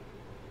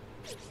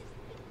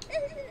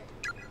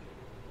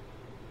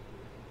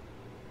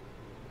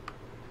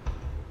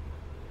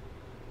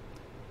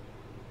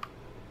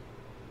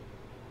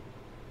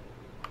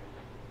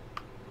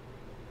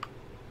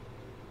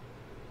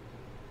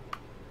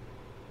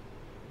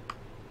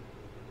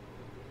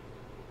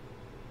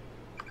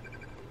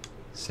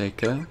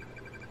 Seiko?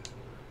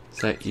 Is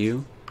that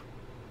you?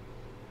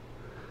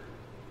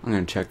 I'm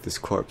gonna check this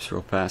corpse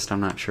real fast. I'm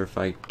not sure if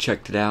I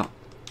checked it out.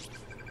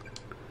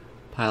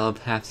 Pile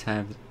of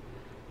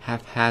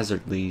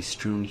haphazardly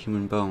strewn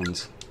human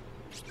bones.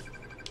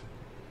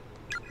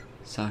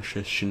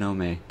 Sasha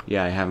Shinome.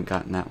 Yeah, I haven't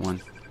gotten that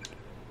one.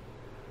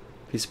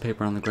 Piece of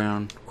paper on the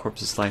ground.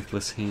 Corpse's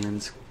lifeless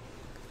hands.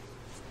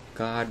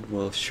 God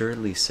will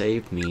surely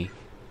save me.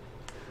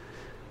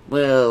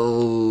 Well,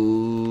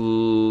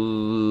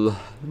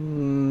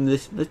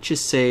 let's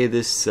just say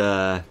this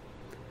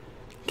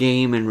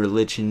game and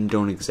religion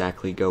don't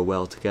exactly go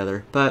well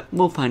together, but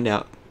we'll find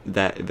out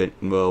that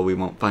well, we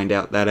won't find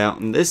out that out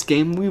in this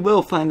game. We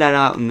will find that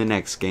out in the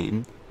next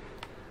game.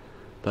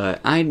 But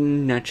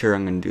I'm not sure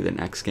I'm going to do the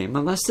next game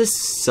unless this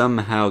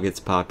somehow gets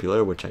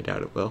popular, which I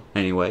doubt it will.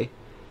 Anyway.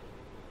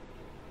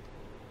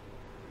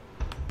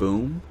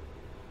 Boom.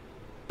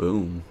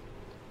 Boom.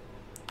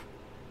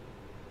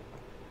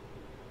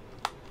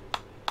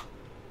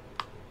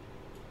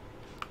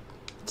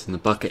 It's in the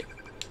bucket.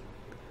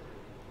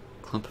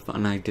 Clump of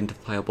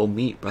unidentifiable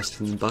meat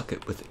rusted in the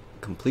bucket,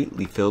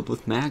 completely filled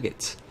with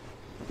maggots.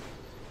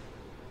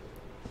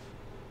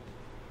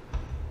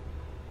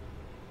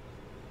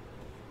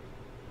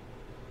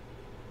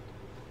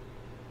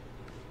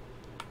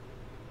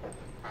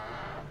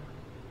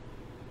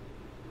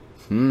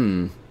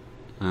 I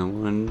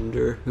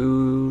wonder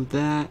who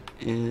that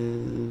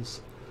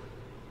is.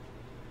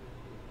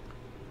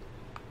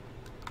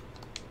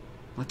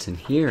 What's in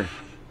here?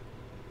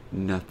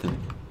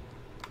 Nothing.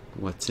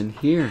 What's in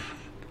here?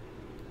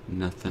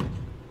 Nothing.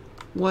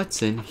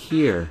 What's in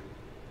here?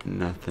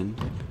 Nothing.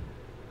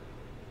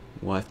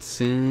 What's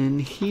in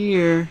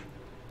here?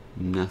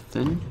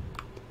 Nothing.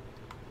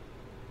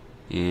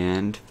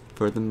 And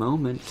for the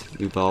moment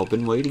we've all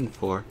been waiting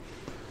for.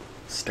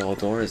 Stall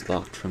door is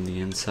locked from the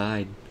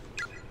inside.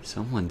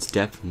 Someone's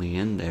definitely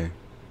in there.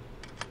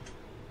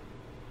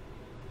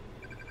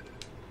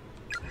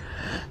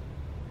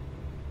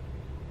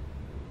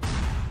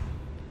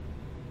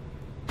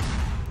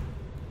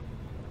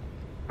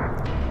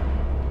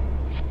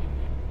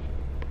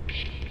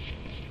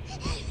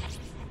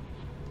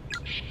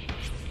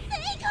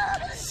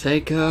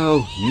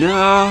 Seiko,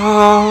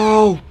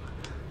 no!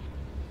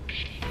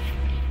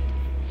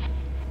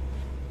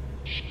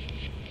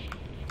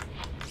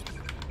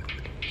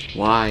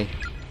 Why?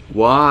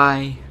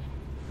 Why?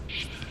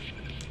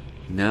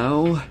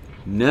 No,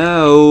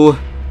 no!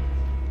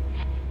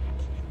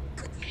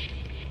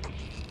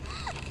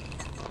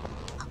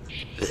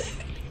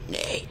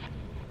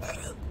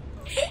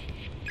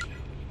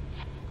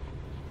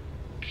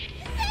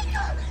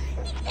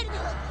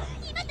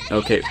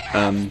 Okay,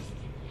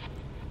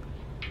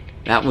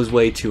 that was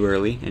way too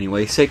early.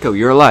 Anyway, Seiko,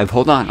 you're alive.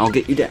 Hold on, I'll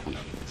get you down.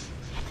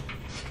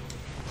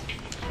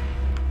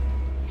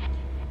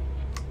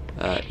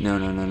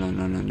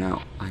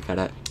 No. I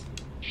gotta...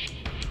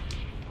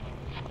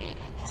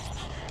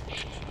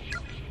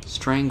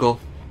 strangle.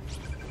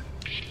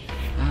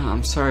 Ah,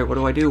 I'm sorry, what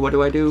do I do? What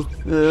do I do?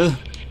 This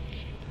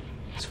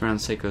around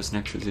Seiko's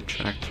neck is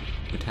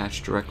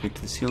attached directly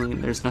to the ceiling,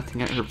 and there's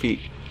nothing at her feet.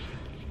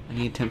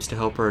 Any attempts to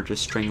help her are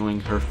just strangling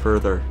her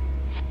further.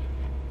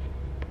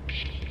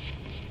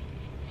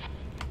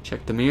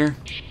 Check the mirror.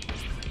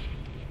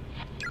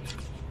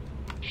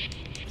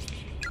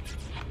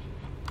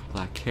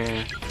 Black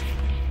hair.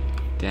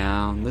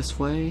 Down this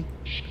way.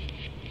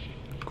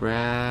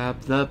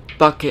 Grab the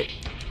bucket.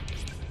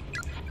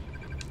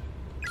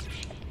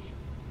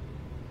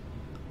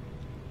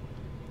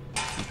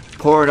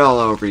 Pour it all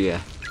over you.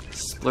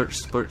 Splurt,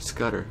 splurt,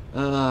 scutter.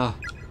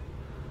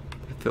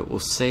 If it will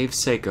save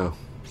Seiko.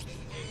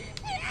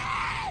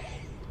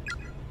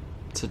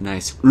 It's a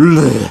nice...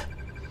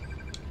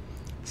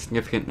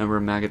 Significant number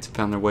of maggots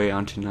found their way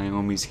onto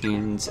Naomi's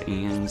hands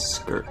and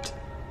skirt.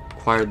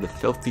 Acquired the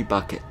filthy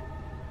bucket.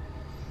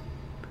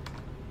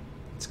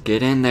 Let's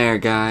get in there,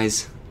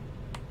 guys.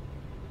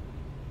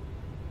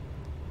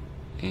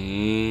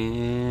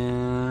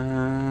 And...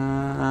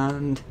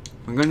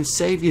 I'm gonna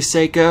save you,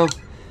 Seiko.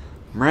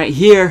 I'm right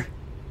here.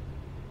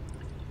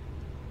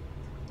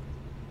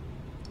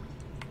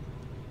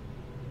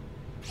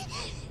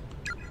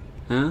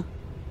 Huh?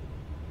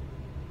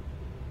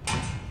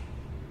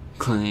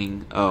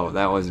 Clang. Oh,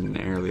 that wasn't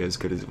nearly as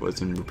good as it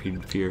was in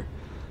Repeated Fear.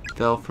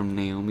 Fell from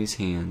Naomi's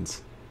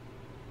hands.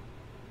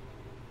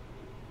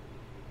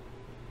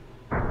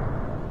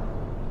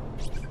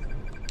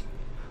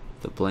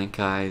 The blank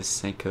eyes,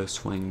 Seiko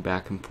swaying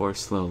back and forth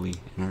slowly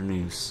in her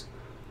noose.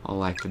 All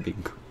life had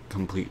been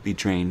completely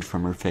drained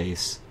from her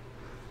face.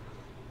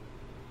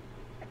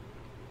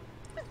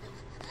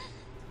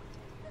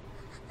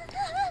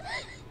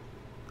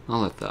 I'll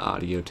let the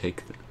audio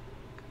take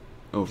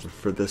over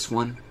for this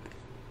one.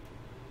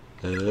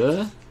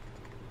 Well,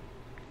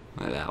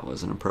 that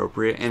wasn't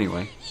appropriate.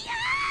 Anyway.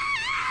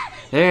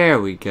 There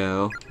we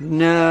go.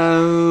 No!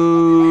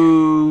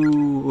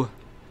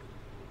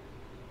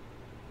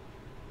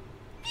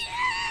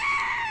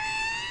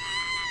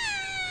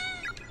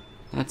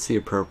 That's the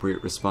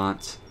appropriate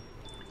response.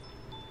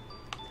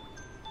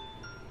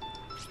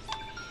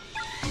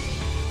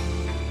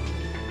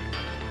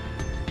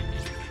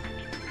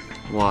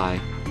 Why?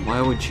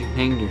 Why would you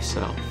hang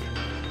yourself?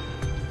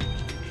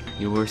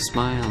 You were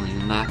smiling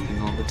and laughing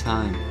all the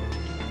time.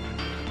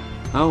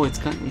 Oh, it's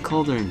gotten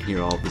colder in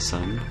here all of a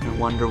sudden. I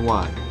wonder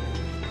why.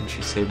 Didn't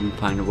you say we'd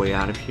find a way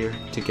out of here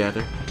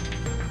together?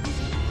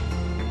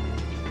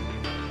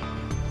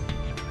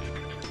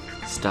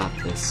 Stop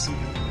this.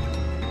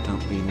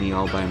 Don't leave me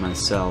all by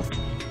myself.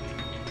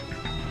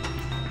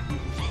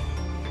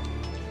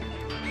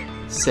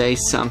 Say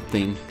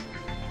something.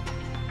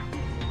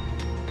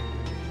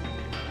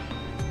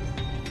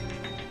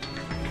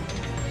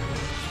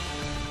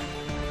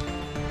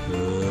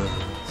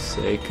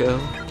 Seiko?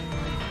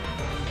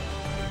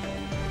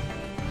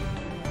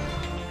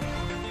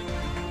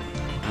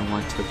 I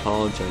want to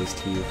apologize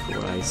to you for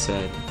what I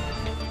said.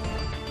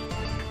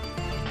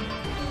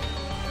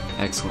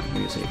 Excellent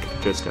music,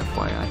 just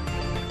FYI.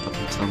 Up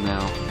until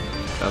now,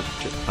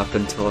 up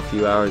until a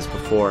few hours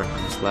before,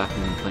 I was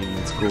laughing and playing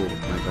in school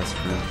with my best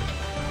friend.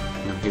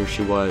 Now here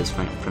she was,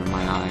 right in front of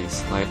my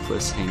eyes,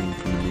 lifeless, hanging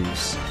from a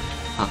noose.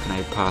 How can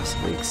I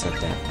possibly accept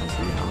that as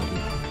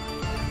reality?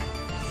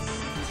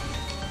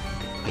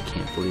 I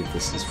can't believe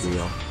this is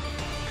real.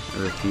 I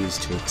refuse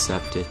to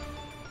accept it.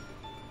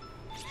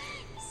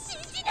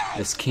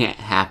 This can't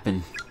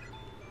happen.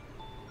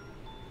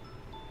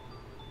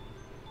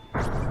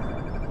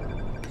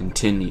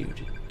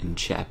 continued in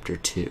Chapter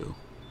 2.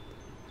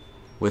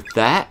 With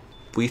that,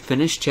 we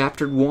finished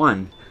Chapter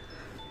 1.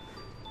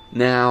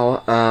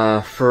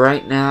 Now, for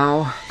right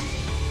now...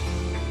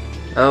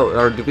 Oh,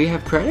 or do we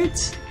have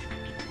credits?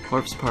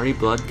 Corpse Party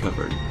Blood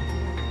Covered.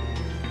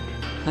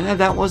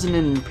 That wasn't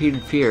in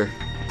Repeated Fear.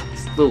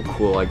 It's a little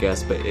cool, I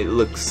guess, but it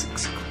looks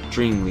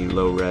extremely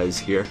low res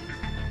here.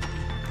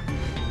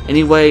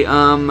 Anyway,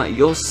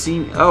 you'll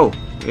see... Oh,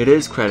 it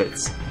is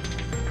credits.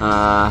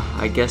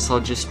 I guess I'll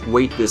just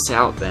wait this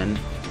out then.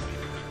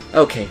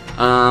 Okay,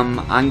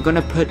 I'm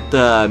gonna put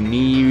the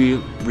me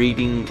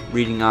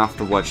reading off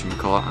the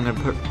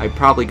whatchamacallit. I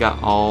probably got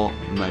all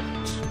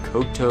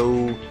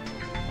Makoto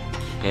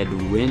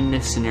Edwin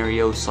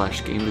scenario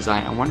 / game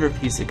design. I wonder if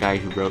he's the guy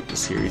who wrote the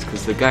series,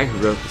 because the guy who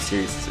wrote the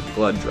series is in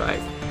Blood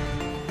Drive.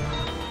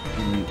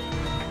 And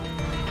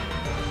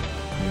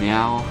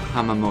Meow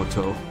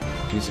Hamamoto,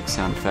 music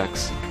sound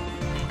effects.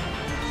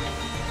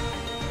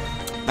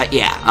 But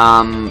yeah,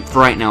 for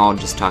right now I'll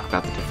just talk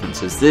about the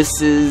differences.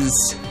 This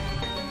is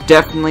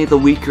definitely the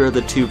weaker of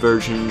the two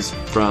versions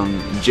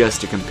from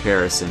just a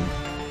comparison.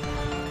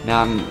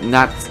 Now,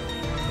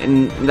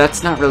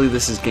 that's not really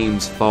this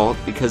game's fault,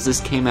 because this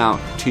came out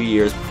 2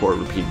 years before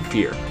Repeated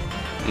Fear.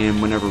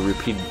 And whenever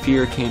Repeated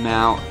Fear came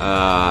out,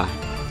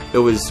 it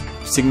was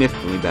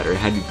significantly better. It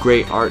had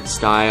great art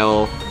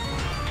style,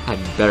 had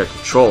better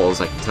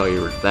controls, I can tell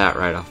you that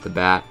right off the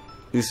bat.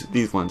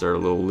 These ones are a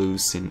little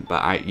loose,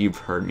 but you've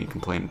heard me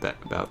complain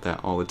about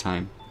that all the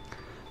time.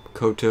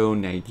 Koto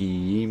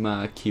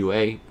Nagima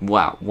QA.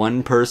 Wow,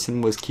 one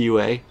person was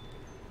QA?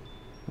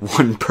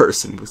 One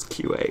person was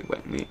QA.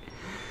 Wait a minute.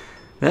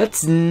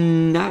 That's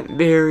not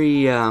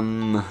very,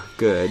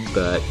 good,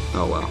 but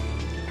oh well.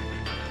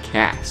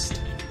 Cast.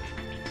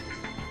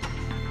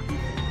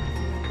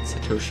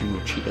 Satoshi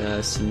Mochida,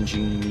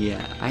 Sinjin,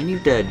 yeah. I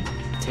need to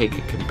take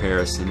a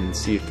comparison and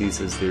see if these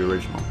is the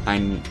original. I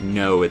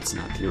know it's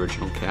not the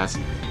original cast.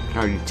 I can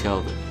already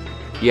tell that.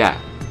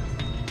 Yeah.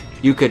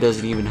 Yuka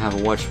doesn't even have a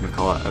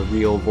whatchamacallit, a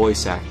real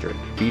voice actor.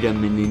 Bita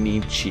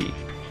Mininichi.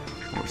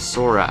 Or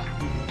Sora.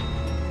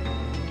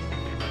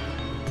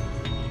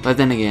 But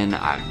then again,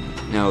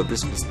 no,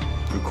 this was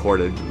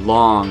recorded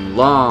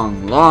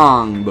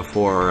long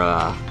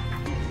before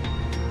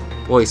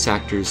voice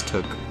actors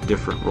took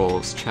different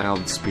roles.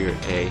 Child Spirit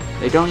A.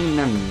 They don't even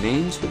have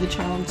names for the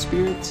child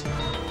spirits?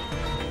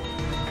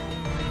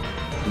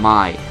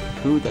 Mai.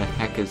 Who the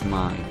heck is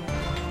Mai?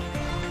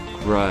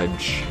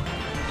 Grudge.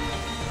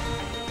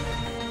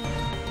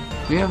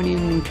 We haven't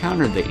even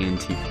encountered the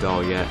antique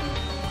doll yet.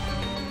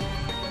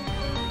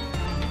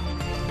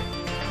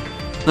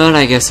 But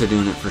I guess they're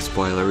doing it for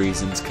spoiler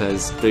reasons,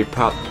 because they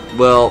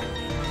well,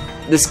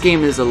 this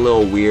game is a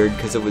little weird,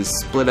 because it was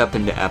split up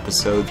into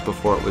episodes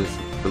before it was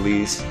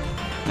released.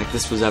 Like,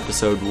 this was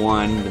episode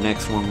 1, the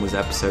next one was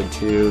episode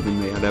 2, then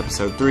they had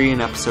episode 3,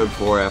 and episode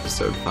 4,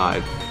 episode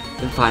 5,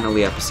 then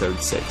finally episode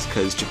 6,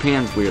 because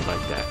Japan's weird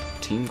like that.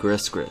 Team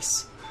Gris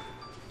Gris.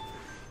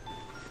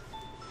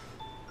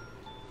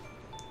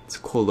 It's a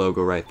cool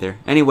logo right there.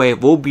 Anyway,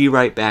 we'll be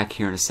right back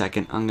here in a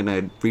second. I'm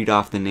going to read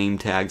off the name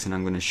tags, and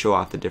I'm going to show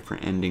off the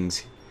different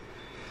endings.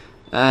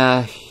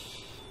 Yeah,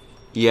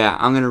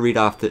 I'm going to read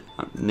off the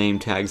name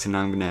tags, and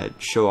I'm going to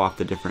show off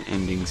the different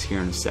endings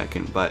here in a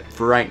second. But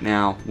for right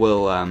now,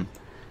 we'll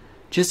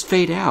just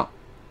fade out.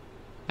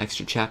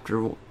 Extra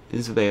chapter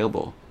is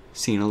available.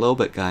 See you in a little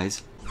bit,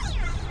 guys.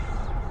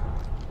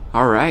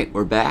 Alright,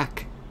 we're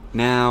back.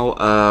 Now,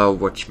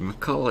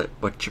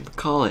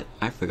 whatchamacallit?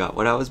 I forgot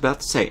what I was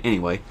about to say.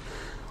 Anyway,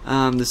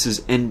 this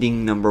is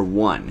ending number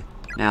 1.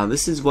 Now,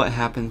 this is what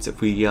happens if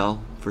we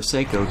yell for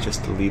Seiko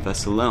just to leave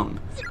us alone.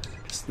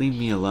 Just leave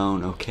me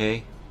alone,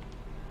 okay?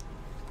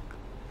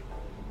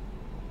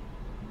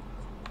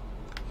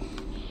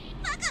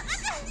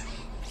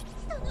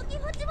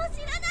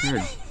 You're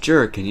a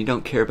jerk and you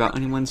don't care about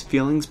anyone's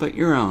feelings but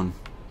your own.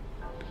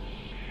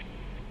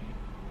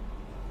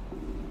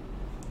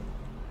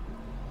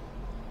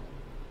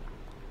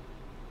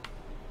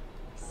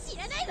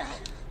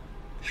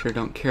 Sure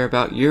don't care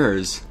about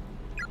yours,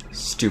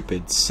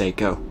 stupid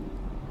Seiko.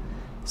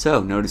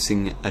 So,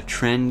 noticing a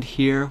trend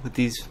here with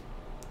these...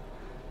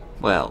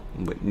 Well,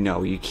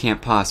 no, you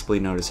can't possibly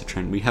notice a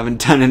trend. We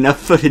haven't done enough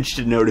footage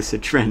to notice a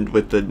trend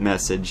with the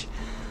message.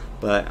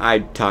 But I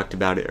talked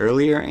about it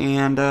earlier,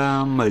 and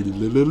I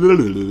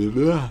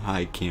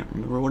can't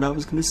remember what I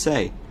was going to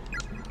say.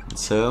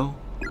 So,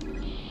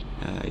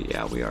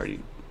 yeah, we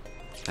already...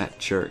 That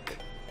jerk.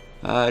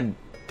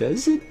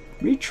 Does it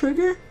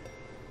re-trigger?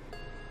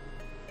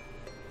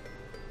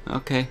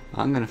 Okay,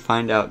 I'm gonna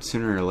find out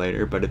sooner or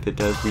later, but if it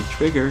does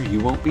re-trigger, you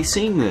won't be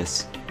seeing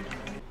this.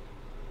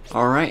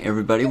 Alright,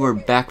 everybody, we're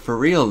back for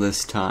real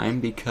this time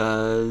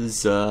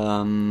because,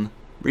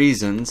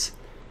 reasons.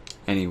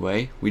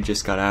 Anyway, we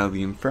just got out of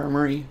the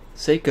infirmary,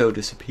 Seiko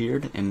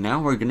disappeared, and now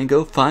we're gonna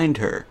go find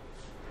her.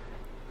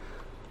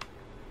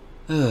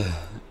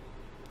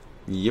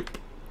 Yep.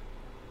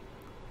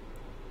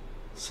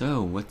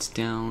 So, what's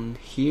down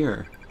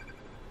here?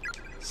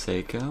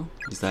 Seiko,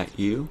 is that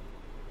you?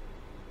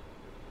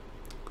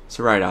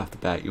 So right off the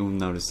bat, you'll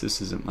notice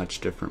this isn't much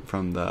different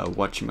from the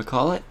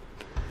whatchamacallit.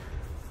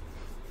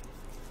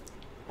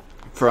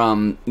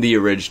 From the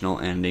original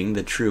ending,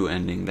 the true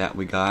ending that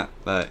we got.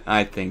 But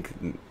I think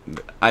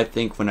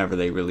whenever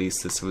they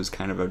released this, it was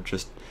kind of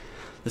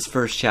this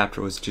first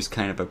chapter was just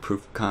kind of a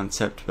proof of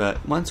concept.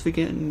 But once we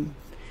get in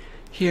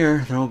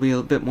here, there will be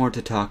a bit more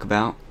to talk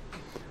about.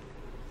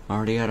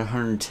 Already at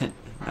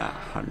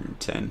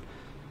 110.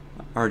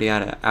 Already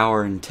at an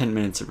hour and 10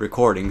 minutes of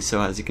recording,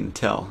 so as you can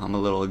tell, I'm a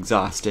little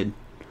exhausted.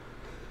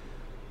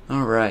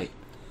 Alright,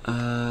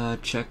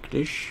 check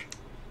this.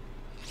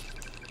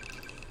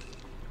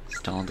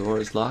 Stall door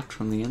is locked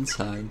from the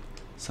inside.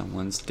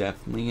 Someone's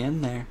definitely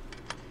in there.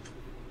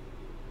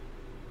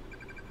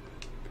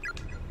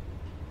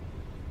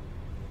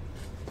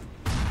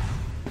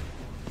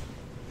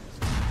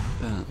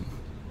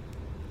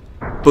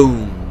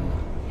 Boom.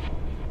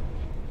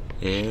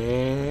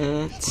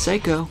 It's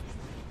Seiko.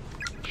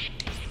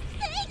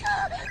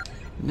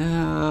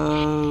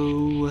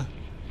 No.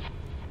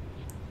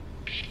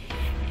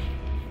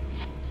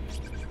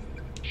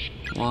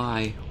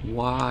 Why?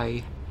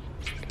 Why?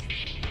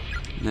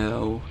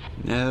 No.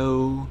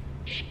 No.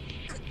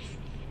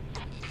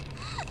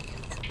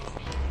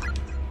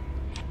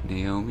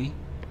 Naomi?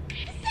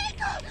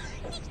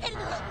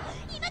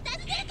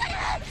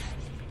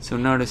 So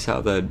notice how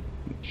the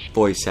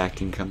voice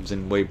acting comes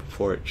in way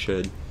before it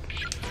should.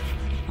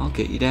 I'll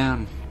get you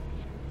down.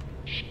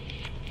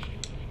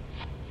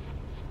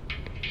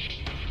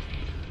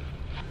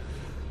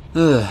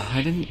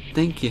 I didn't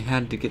think you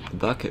had to get the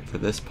bucket for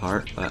this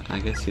part, but I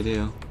guess you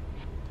do.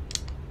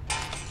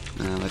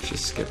 Let's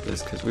just skip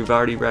this because we've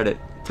already read it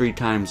 3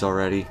 times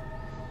already.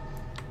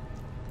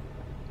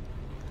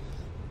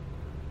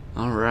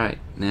 Alright,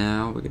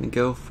 now we're gonna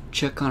go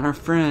check on our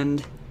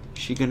friend.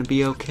 Is she gonna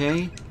be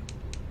okay?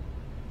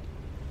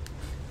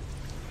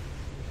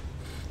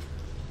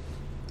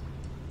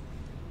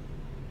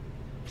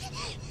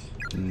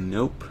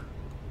 Nope.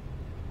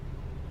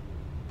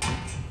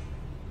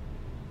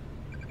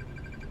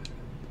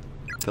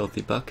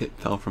 Filthy bucket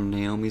fell from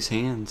Naomi's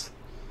hands.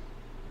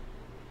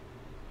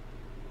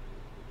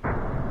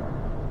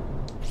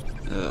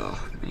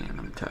 Oh man,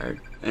 I'm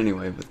tired.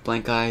 Anyway, with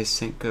blank eyes,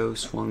 Senko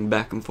swung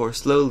back and forth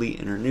slowly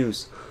in her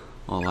noose,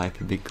 while life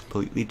had been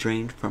completely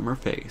drained from her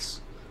face.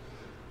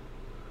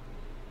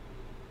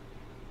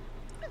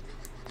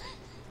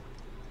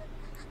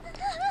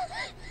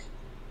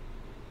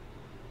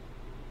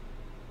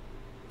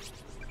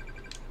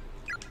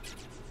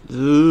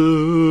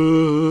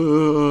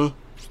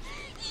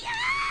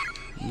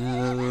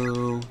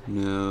 No,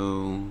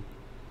 no.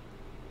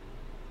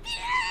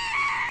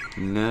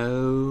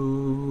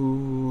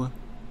 No.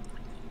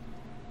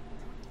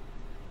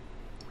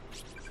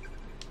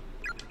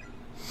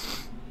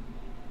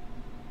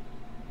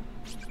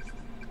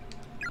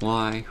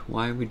 Why?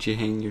 Why would you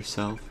hang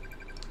yourself?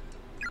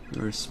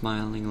 You were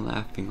smiling and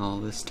laughing all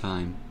this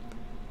time.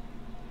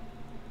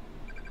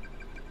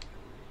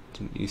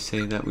 Didn't you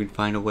say that we'd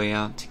find a way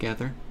out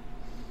together?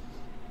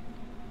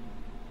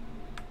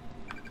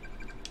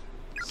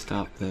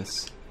 Stop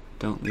this.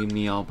 Don't leave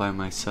me all by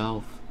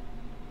myself.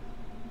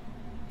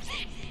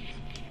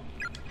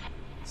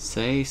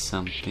 Say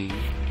something.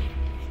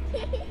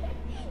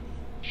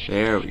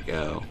 There we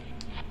go.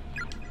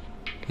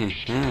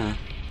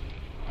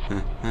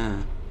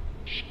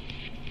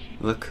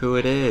 Look who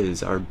it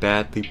is, our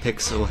badly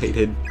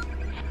pixelated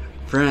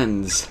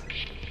friends.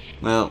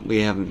 Well,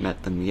 we haven't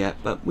met them yet,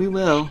 but we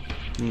will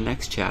in the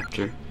next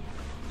chapter.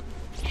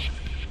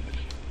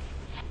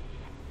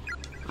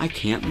 I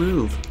can't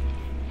move.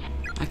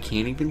 I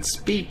can't even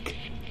speak.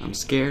 I'm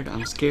scared,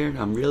 I'm scared,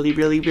 I'm really,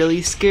 really,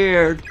 really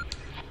scared.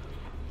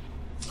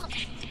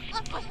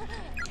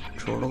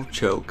 Chortle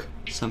choke.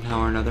 Somehow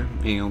or another,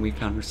 Naomi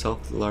found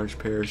herself with a large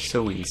pair of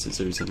sewing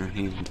scissors in her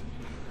hand.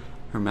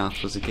 Her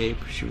mouth was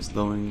agape. She was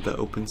lowering the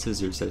open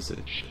scissors as if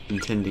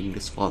intending to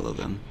swallow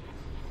them.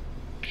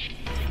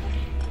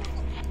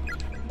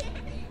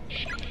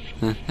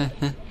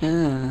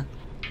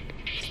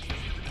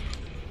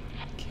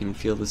 Can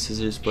feel the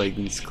scissors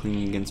blades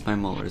clinging against my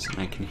molars, and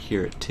I can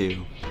hear it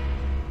too.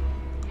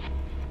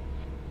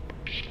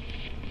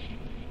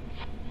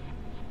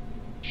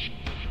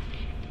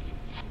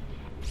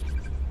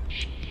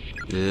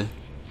 Ugh.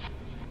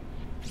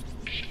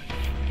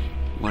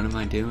 What am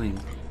I doing?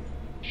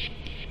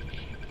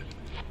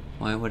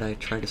 Why would I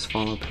try to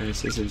swallow a pair of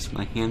scissors?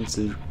 My hands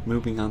are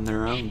moving on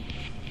their own.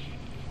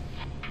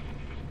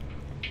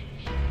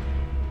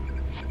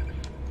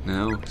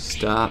 No,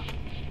 stop.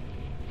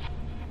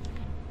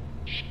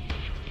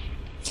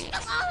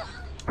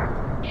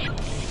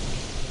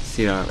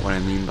 See what I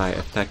mean by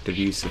effective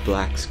use of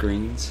black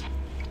screens?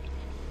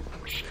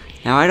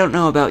 Now, I don't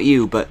know about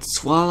you, but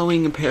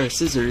swallowing a pair of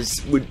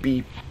scissors would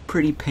be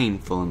pretty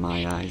painful in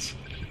my eyes.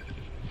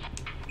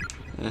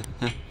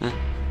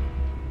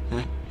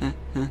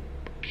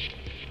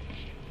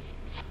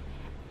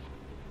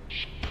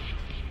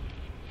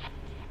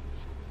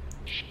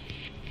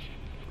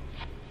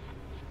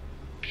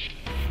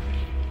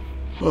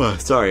 Oh,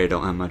 sorry I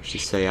don't have much to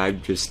say.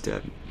 I'm just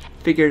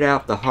figured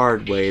out the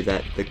hard way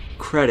that the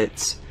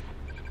credits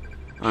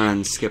are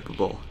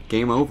unskippable.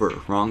 Game over.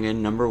 Wrong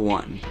end number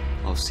 1.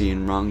 I'll see you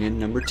in wrong end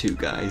number 2,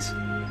 guys.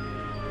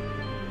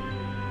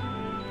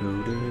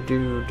 Do do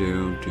do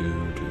do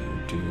do do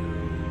do.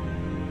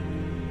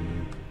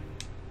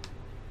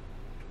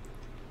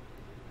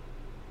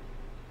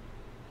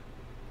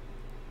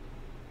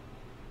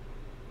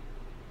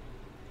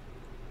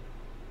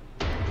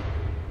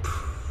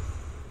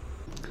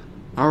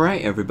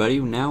 Alright everybody,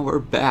 now we're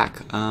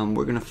back.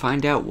 We're gonna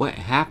find out what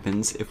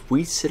happens if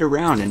we sit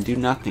around and do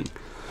nothing.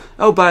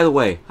 Oh, by the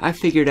way, I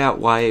figured out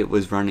why it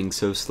was running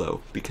so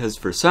slow. Because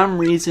for some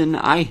reason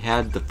I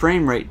had the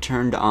frame rate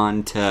turned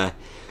on to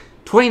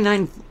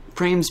 29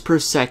 frames per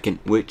second,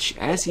 which,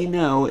 as you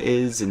know,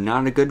 is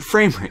not a good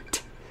frame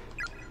rate.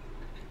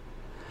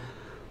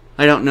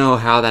 I don't know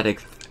how that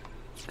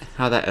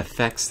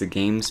affects the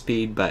game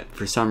speed, but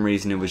for some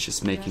reason it was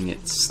just making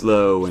it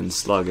slow and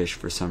sluggish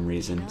for some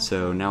reason.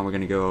 So now we're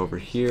going to go over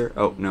here.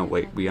 Oh, no,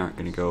 wait, we aren't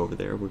going to go over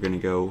there. We're going to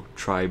go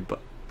try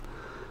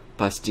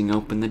busting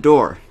open the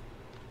door.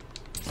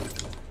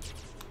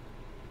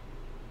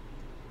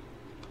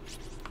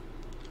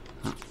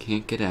 Oh,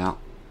 can't get out.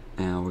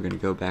 Now we're going to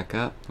go back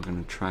up. We're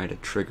going to try to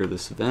trigger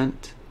this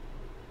event.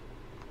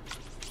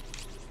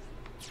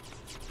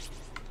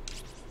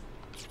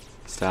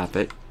 Stop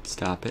it.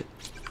 Stop it.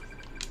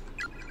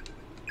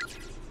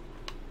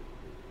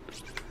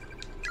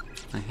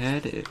 My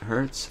head, it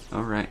hurts.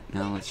 Alright,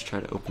 now let's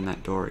try to open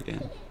that door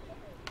again.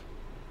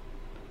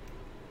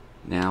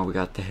 Now we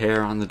got the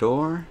hair on the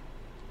door.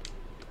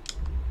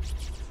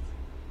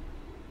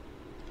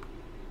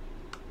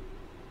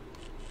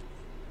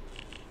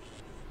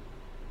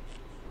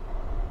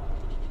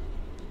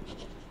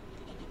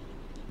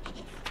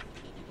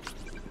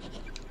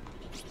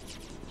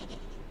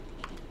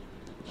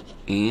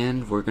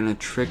 And we're gonna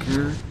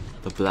trigger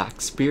the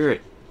black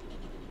spirit.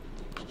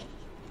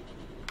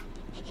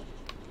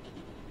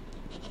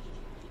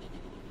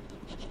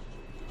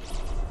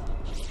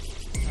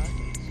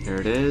 There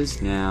it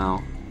is.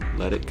 Now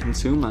let it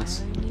consume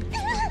us.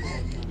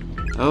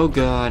 Oh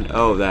god.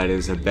 Oh, that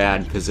is a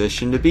bad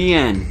position to be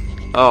in.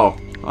 Oh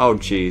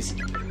jeez.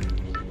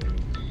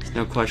 There's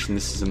no question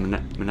this is a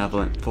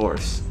malevolent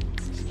force.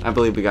 I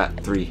believe we got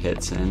 3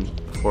 hits in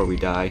before we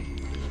die.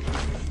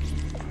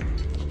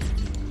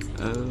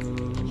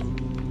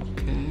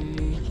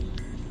 Okay.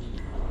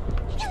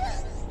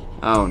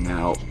 Oh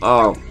no.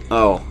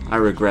 Oh, I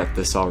regret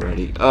this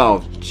already.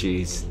 Oh,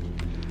 jeez.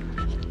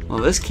 Well,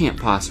 this can't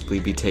possibly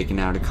be taken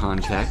out of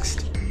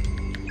context.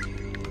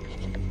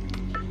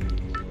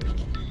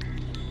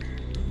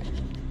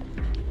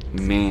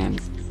 Man.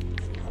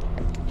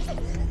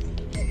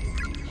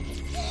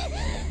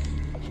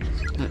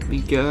 Let me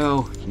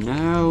go.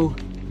 No.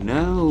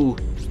 No.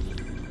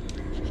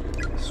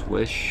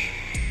 Swish.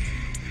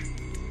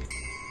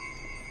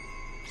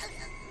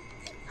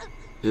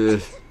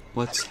 Ugh,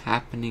 what's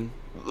happening?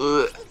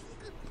 Ugh.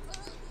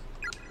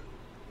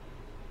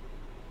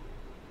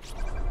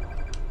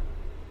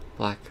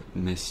 Black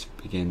mist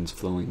begins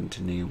flowing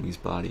into Naomi's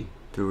body,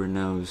 through her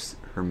nose,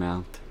 her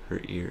mouth,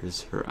 her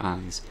ears, her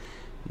eyes.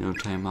 No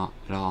time at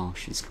all,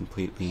 she's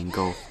completely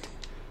engulfed.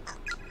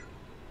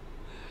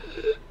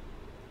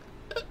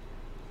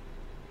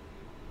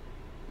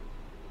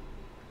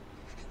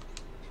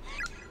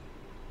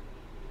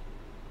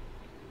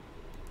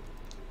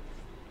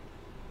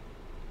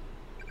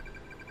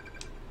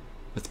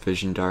 With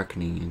vision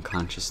darkening and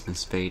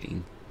consciousness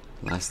fading,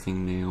 the last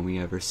thing Naomi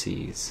ever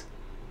sees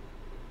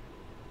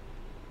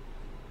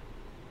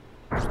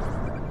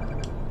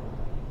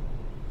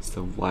is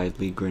the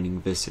widely grinning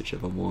visage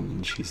of a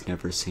woman she's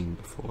never seen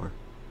before.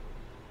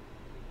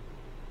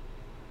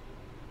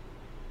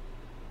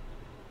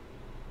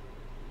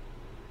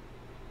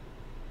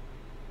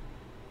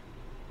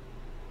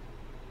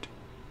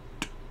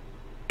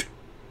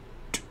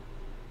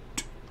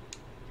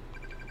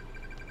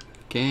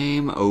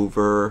 Game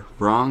over.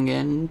 Wrong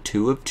end,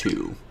 2 of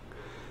 2.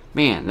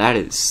 Man, that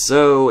is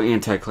so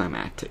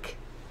anticlimactic.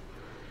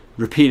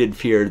 Repeated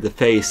fear, the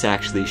face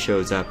actually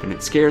shows up and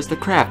it scares the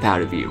crap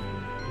out of you.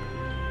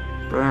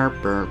 Brr,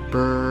 brr,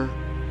 brr.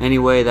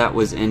 Anyway, that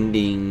was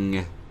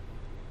ending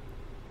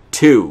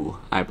 2,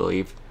 I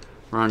believe.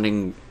 Wrong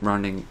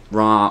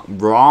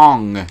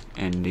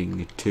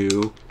ending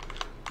 2.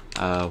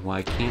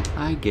 Why can't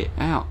I get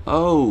out?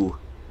 Oh!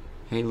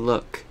 Hey,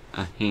 look.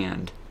 A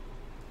hand.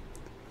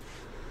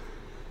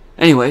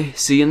 Anyway,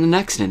 see you in the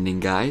next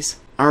ending, guys.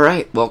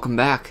 Alright, welcome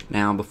back.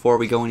 Now, before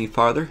we go any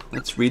farther,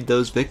 let's read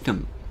those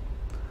victims.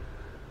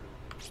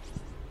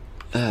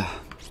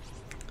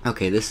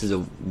 Okay, this is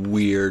a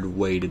weird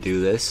way to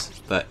do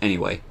this, but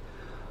anyway.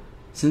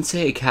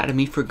 Sensei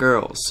Academy for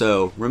Girls.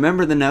 So,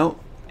 remember the note?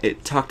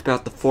 It talked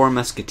about the 4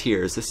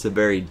 Musketeers. This is a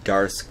very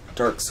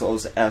Dark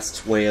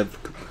Souls-esque way of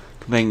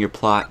conveying your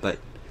plot, but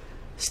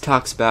this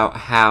talks about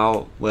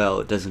how, well,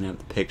 it doesn't have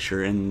the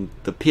picture. In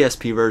the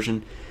PSP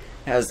version,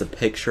 has the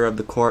picture of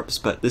the corpse,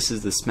 but this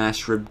is the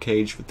smashed rib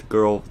cage with the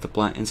girl with the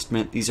blunt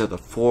instrument. These are the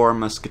 4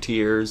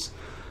 Musketeers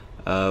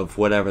of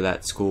whatever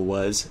that school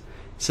was.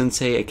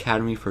 Sensei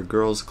Academy for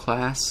Girls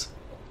class.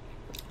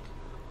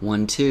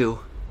 1-2.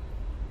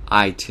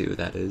 I-2,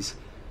 that is.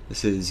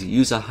 This is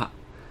Yuzaha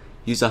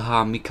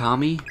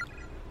Mikami,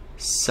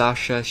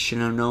 Sasha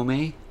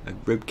Shinonome, a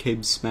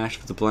ribcage smash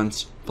with a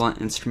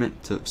blunt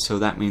instrument, so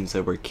that means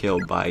they were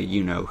killed by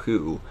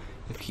you-know-who,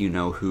 if you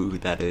know who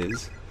that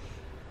is.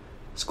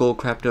 Skull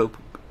cracked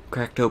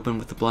open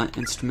with a blunt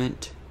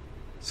instrument.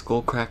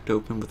 Skull cracked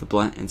open with a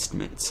blunt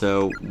instrument.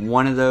 So,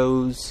 one of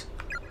those...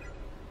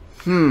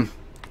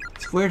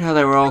 It's weird how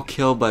they were all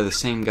killed by the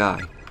same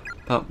guy.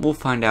 But we'll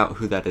find out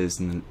who that is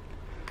in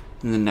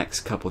the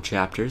next couple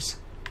chapters.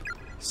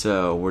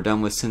 So, we're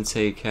done with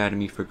Sensei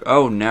Academy for...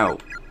 Oh, no!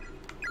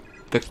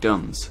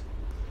 Victims.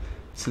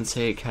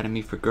 Sensei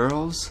Academy for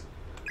Girls.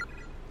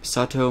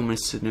 Sato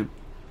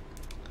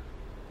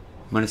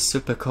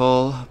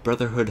Municipal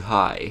Brotherhood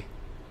High.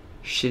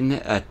 Shin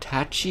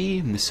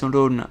Atachi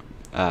Misoto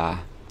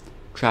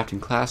trapped in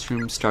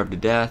classroom, starved to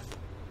death,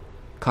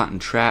 caught in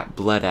trap,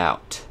 bled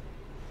out.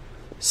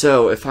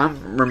 So, if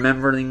I'm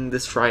remembering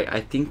this right,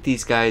 I think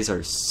these guys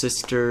are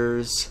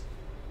sisters.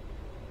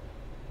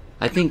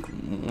 I think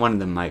one of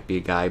them might be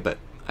a guy, but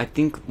I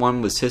think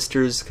one was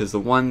sisters, because the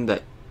one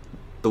that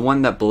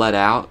bled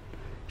out,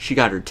 she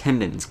got her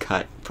tendons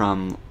cut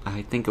from,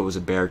 I think it was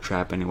a bear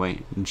trap anyway,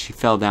 and she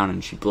fell down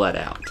and she bled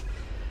out.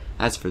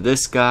 As for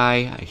this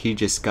guy, he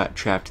just got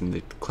trapped in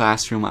the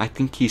classroom. I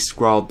think he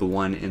scrawled the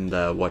one in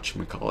the,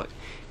 whatchamacallit.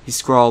 He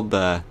scrawled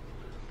the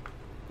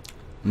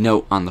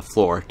note on the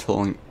floor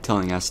telling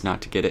us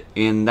not to get it.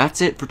 And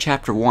that's it for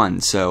chapter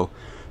 1. So,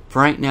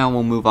 for right now,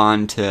 we'll move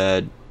on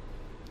to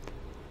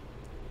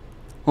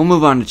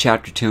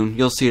chapter 2.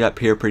 You'll see it up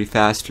here pretty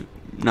fast.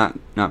 Not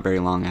very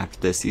long after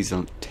this. These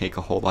don't take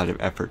a whole lot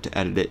of effort to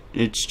edit it.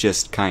 It's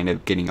just kind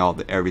of getting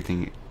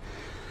everything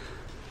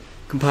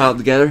compiled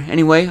together.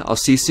 Anyway, I'll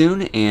see you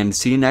soon, and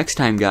see you next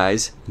time,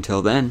 guys.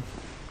 Until then.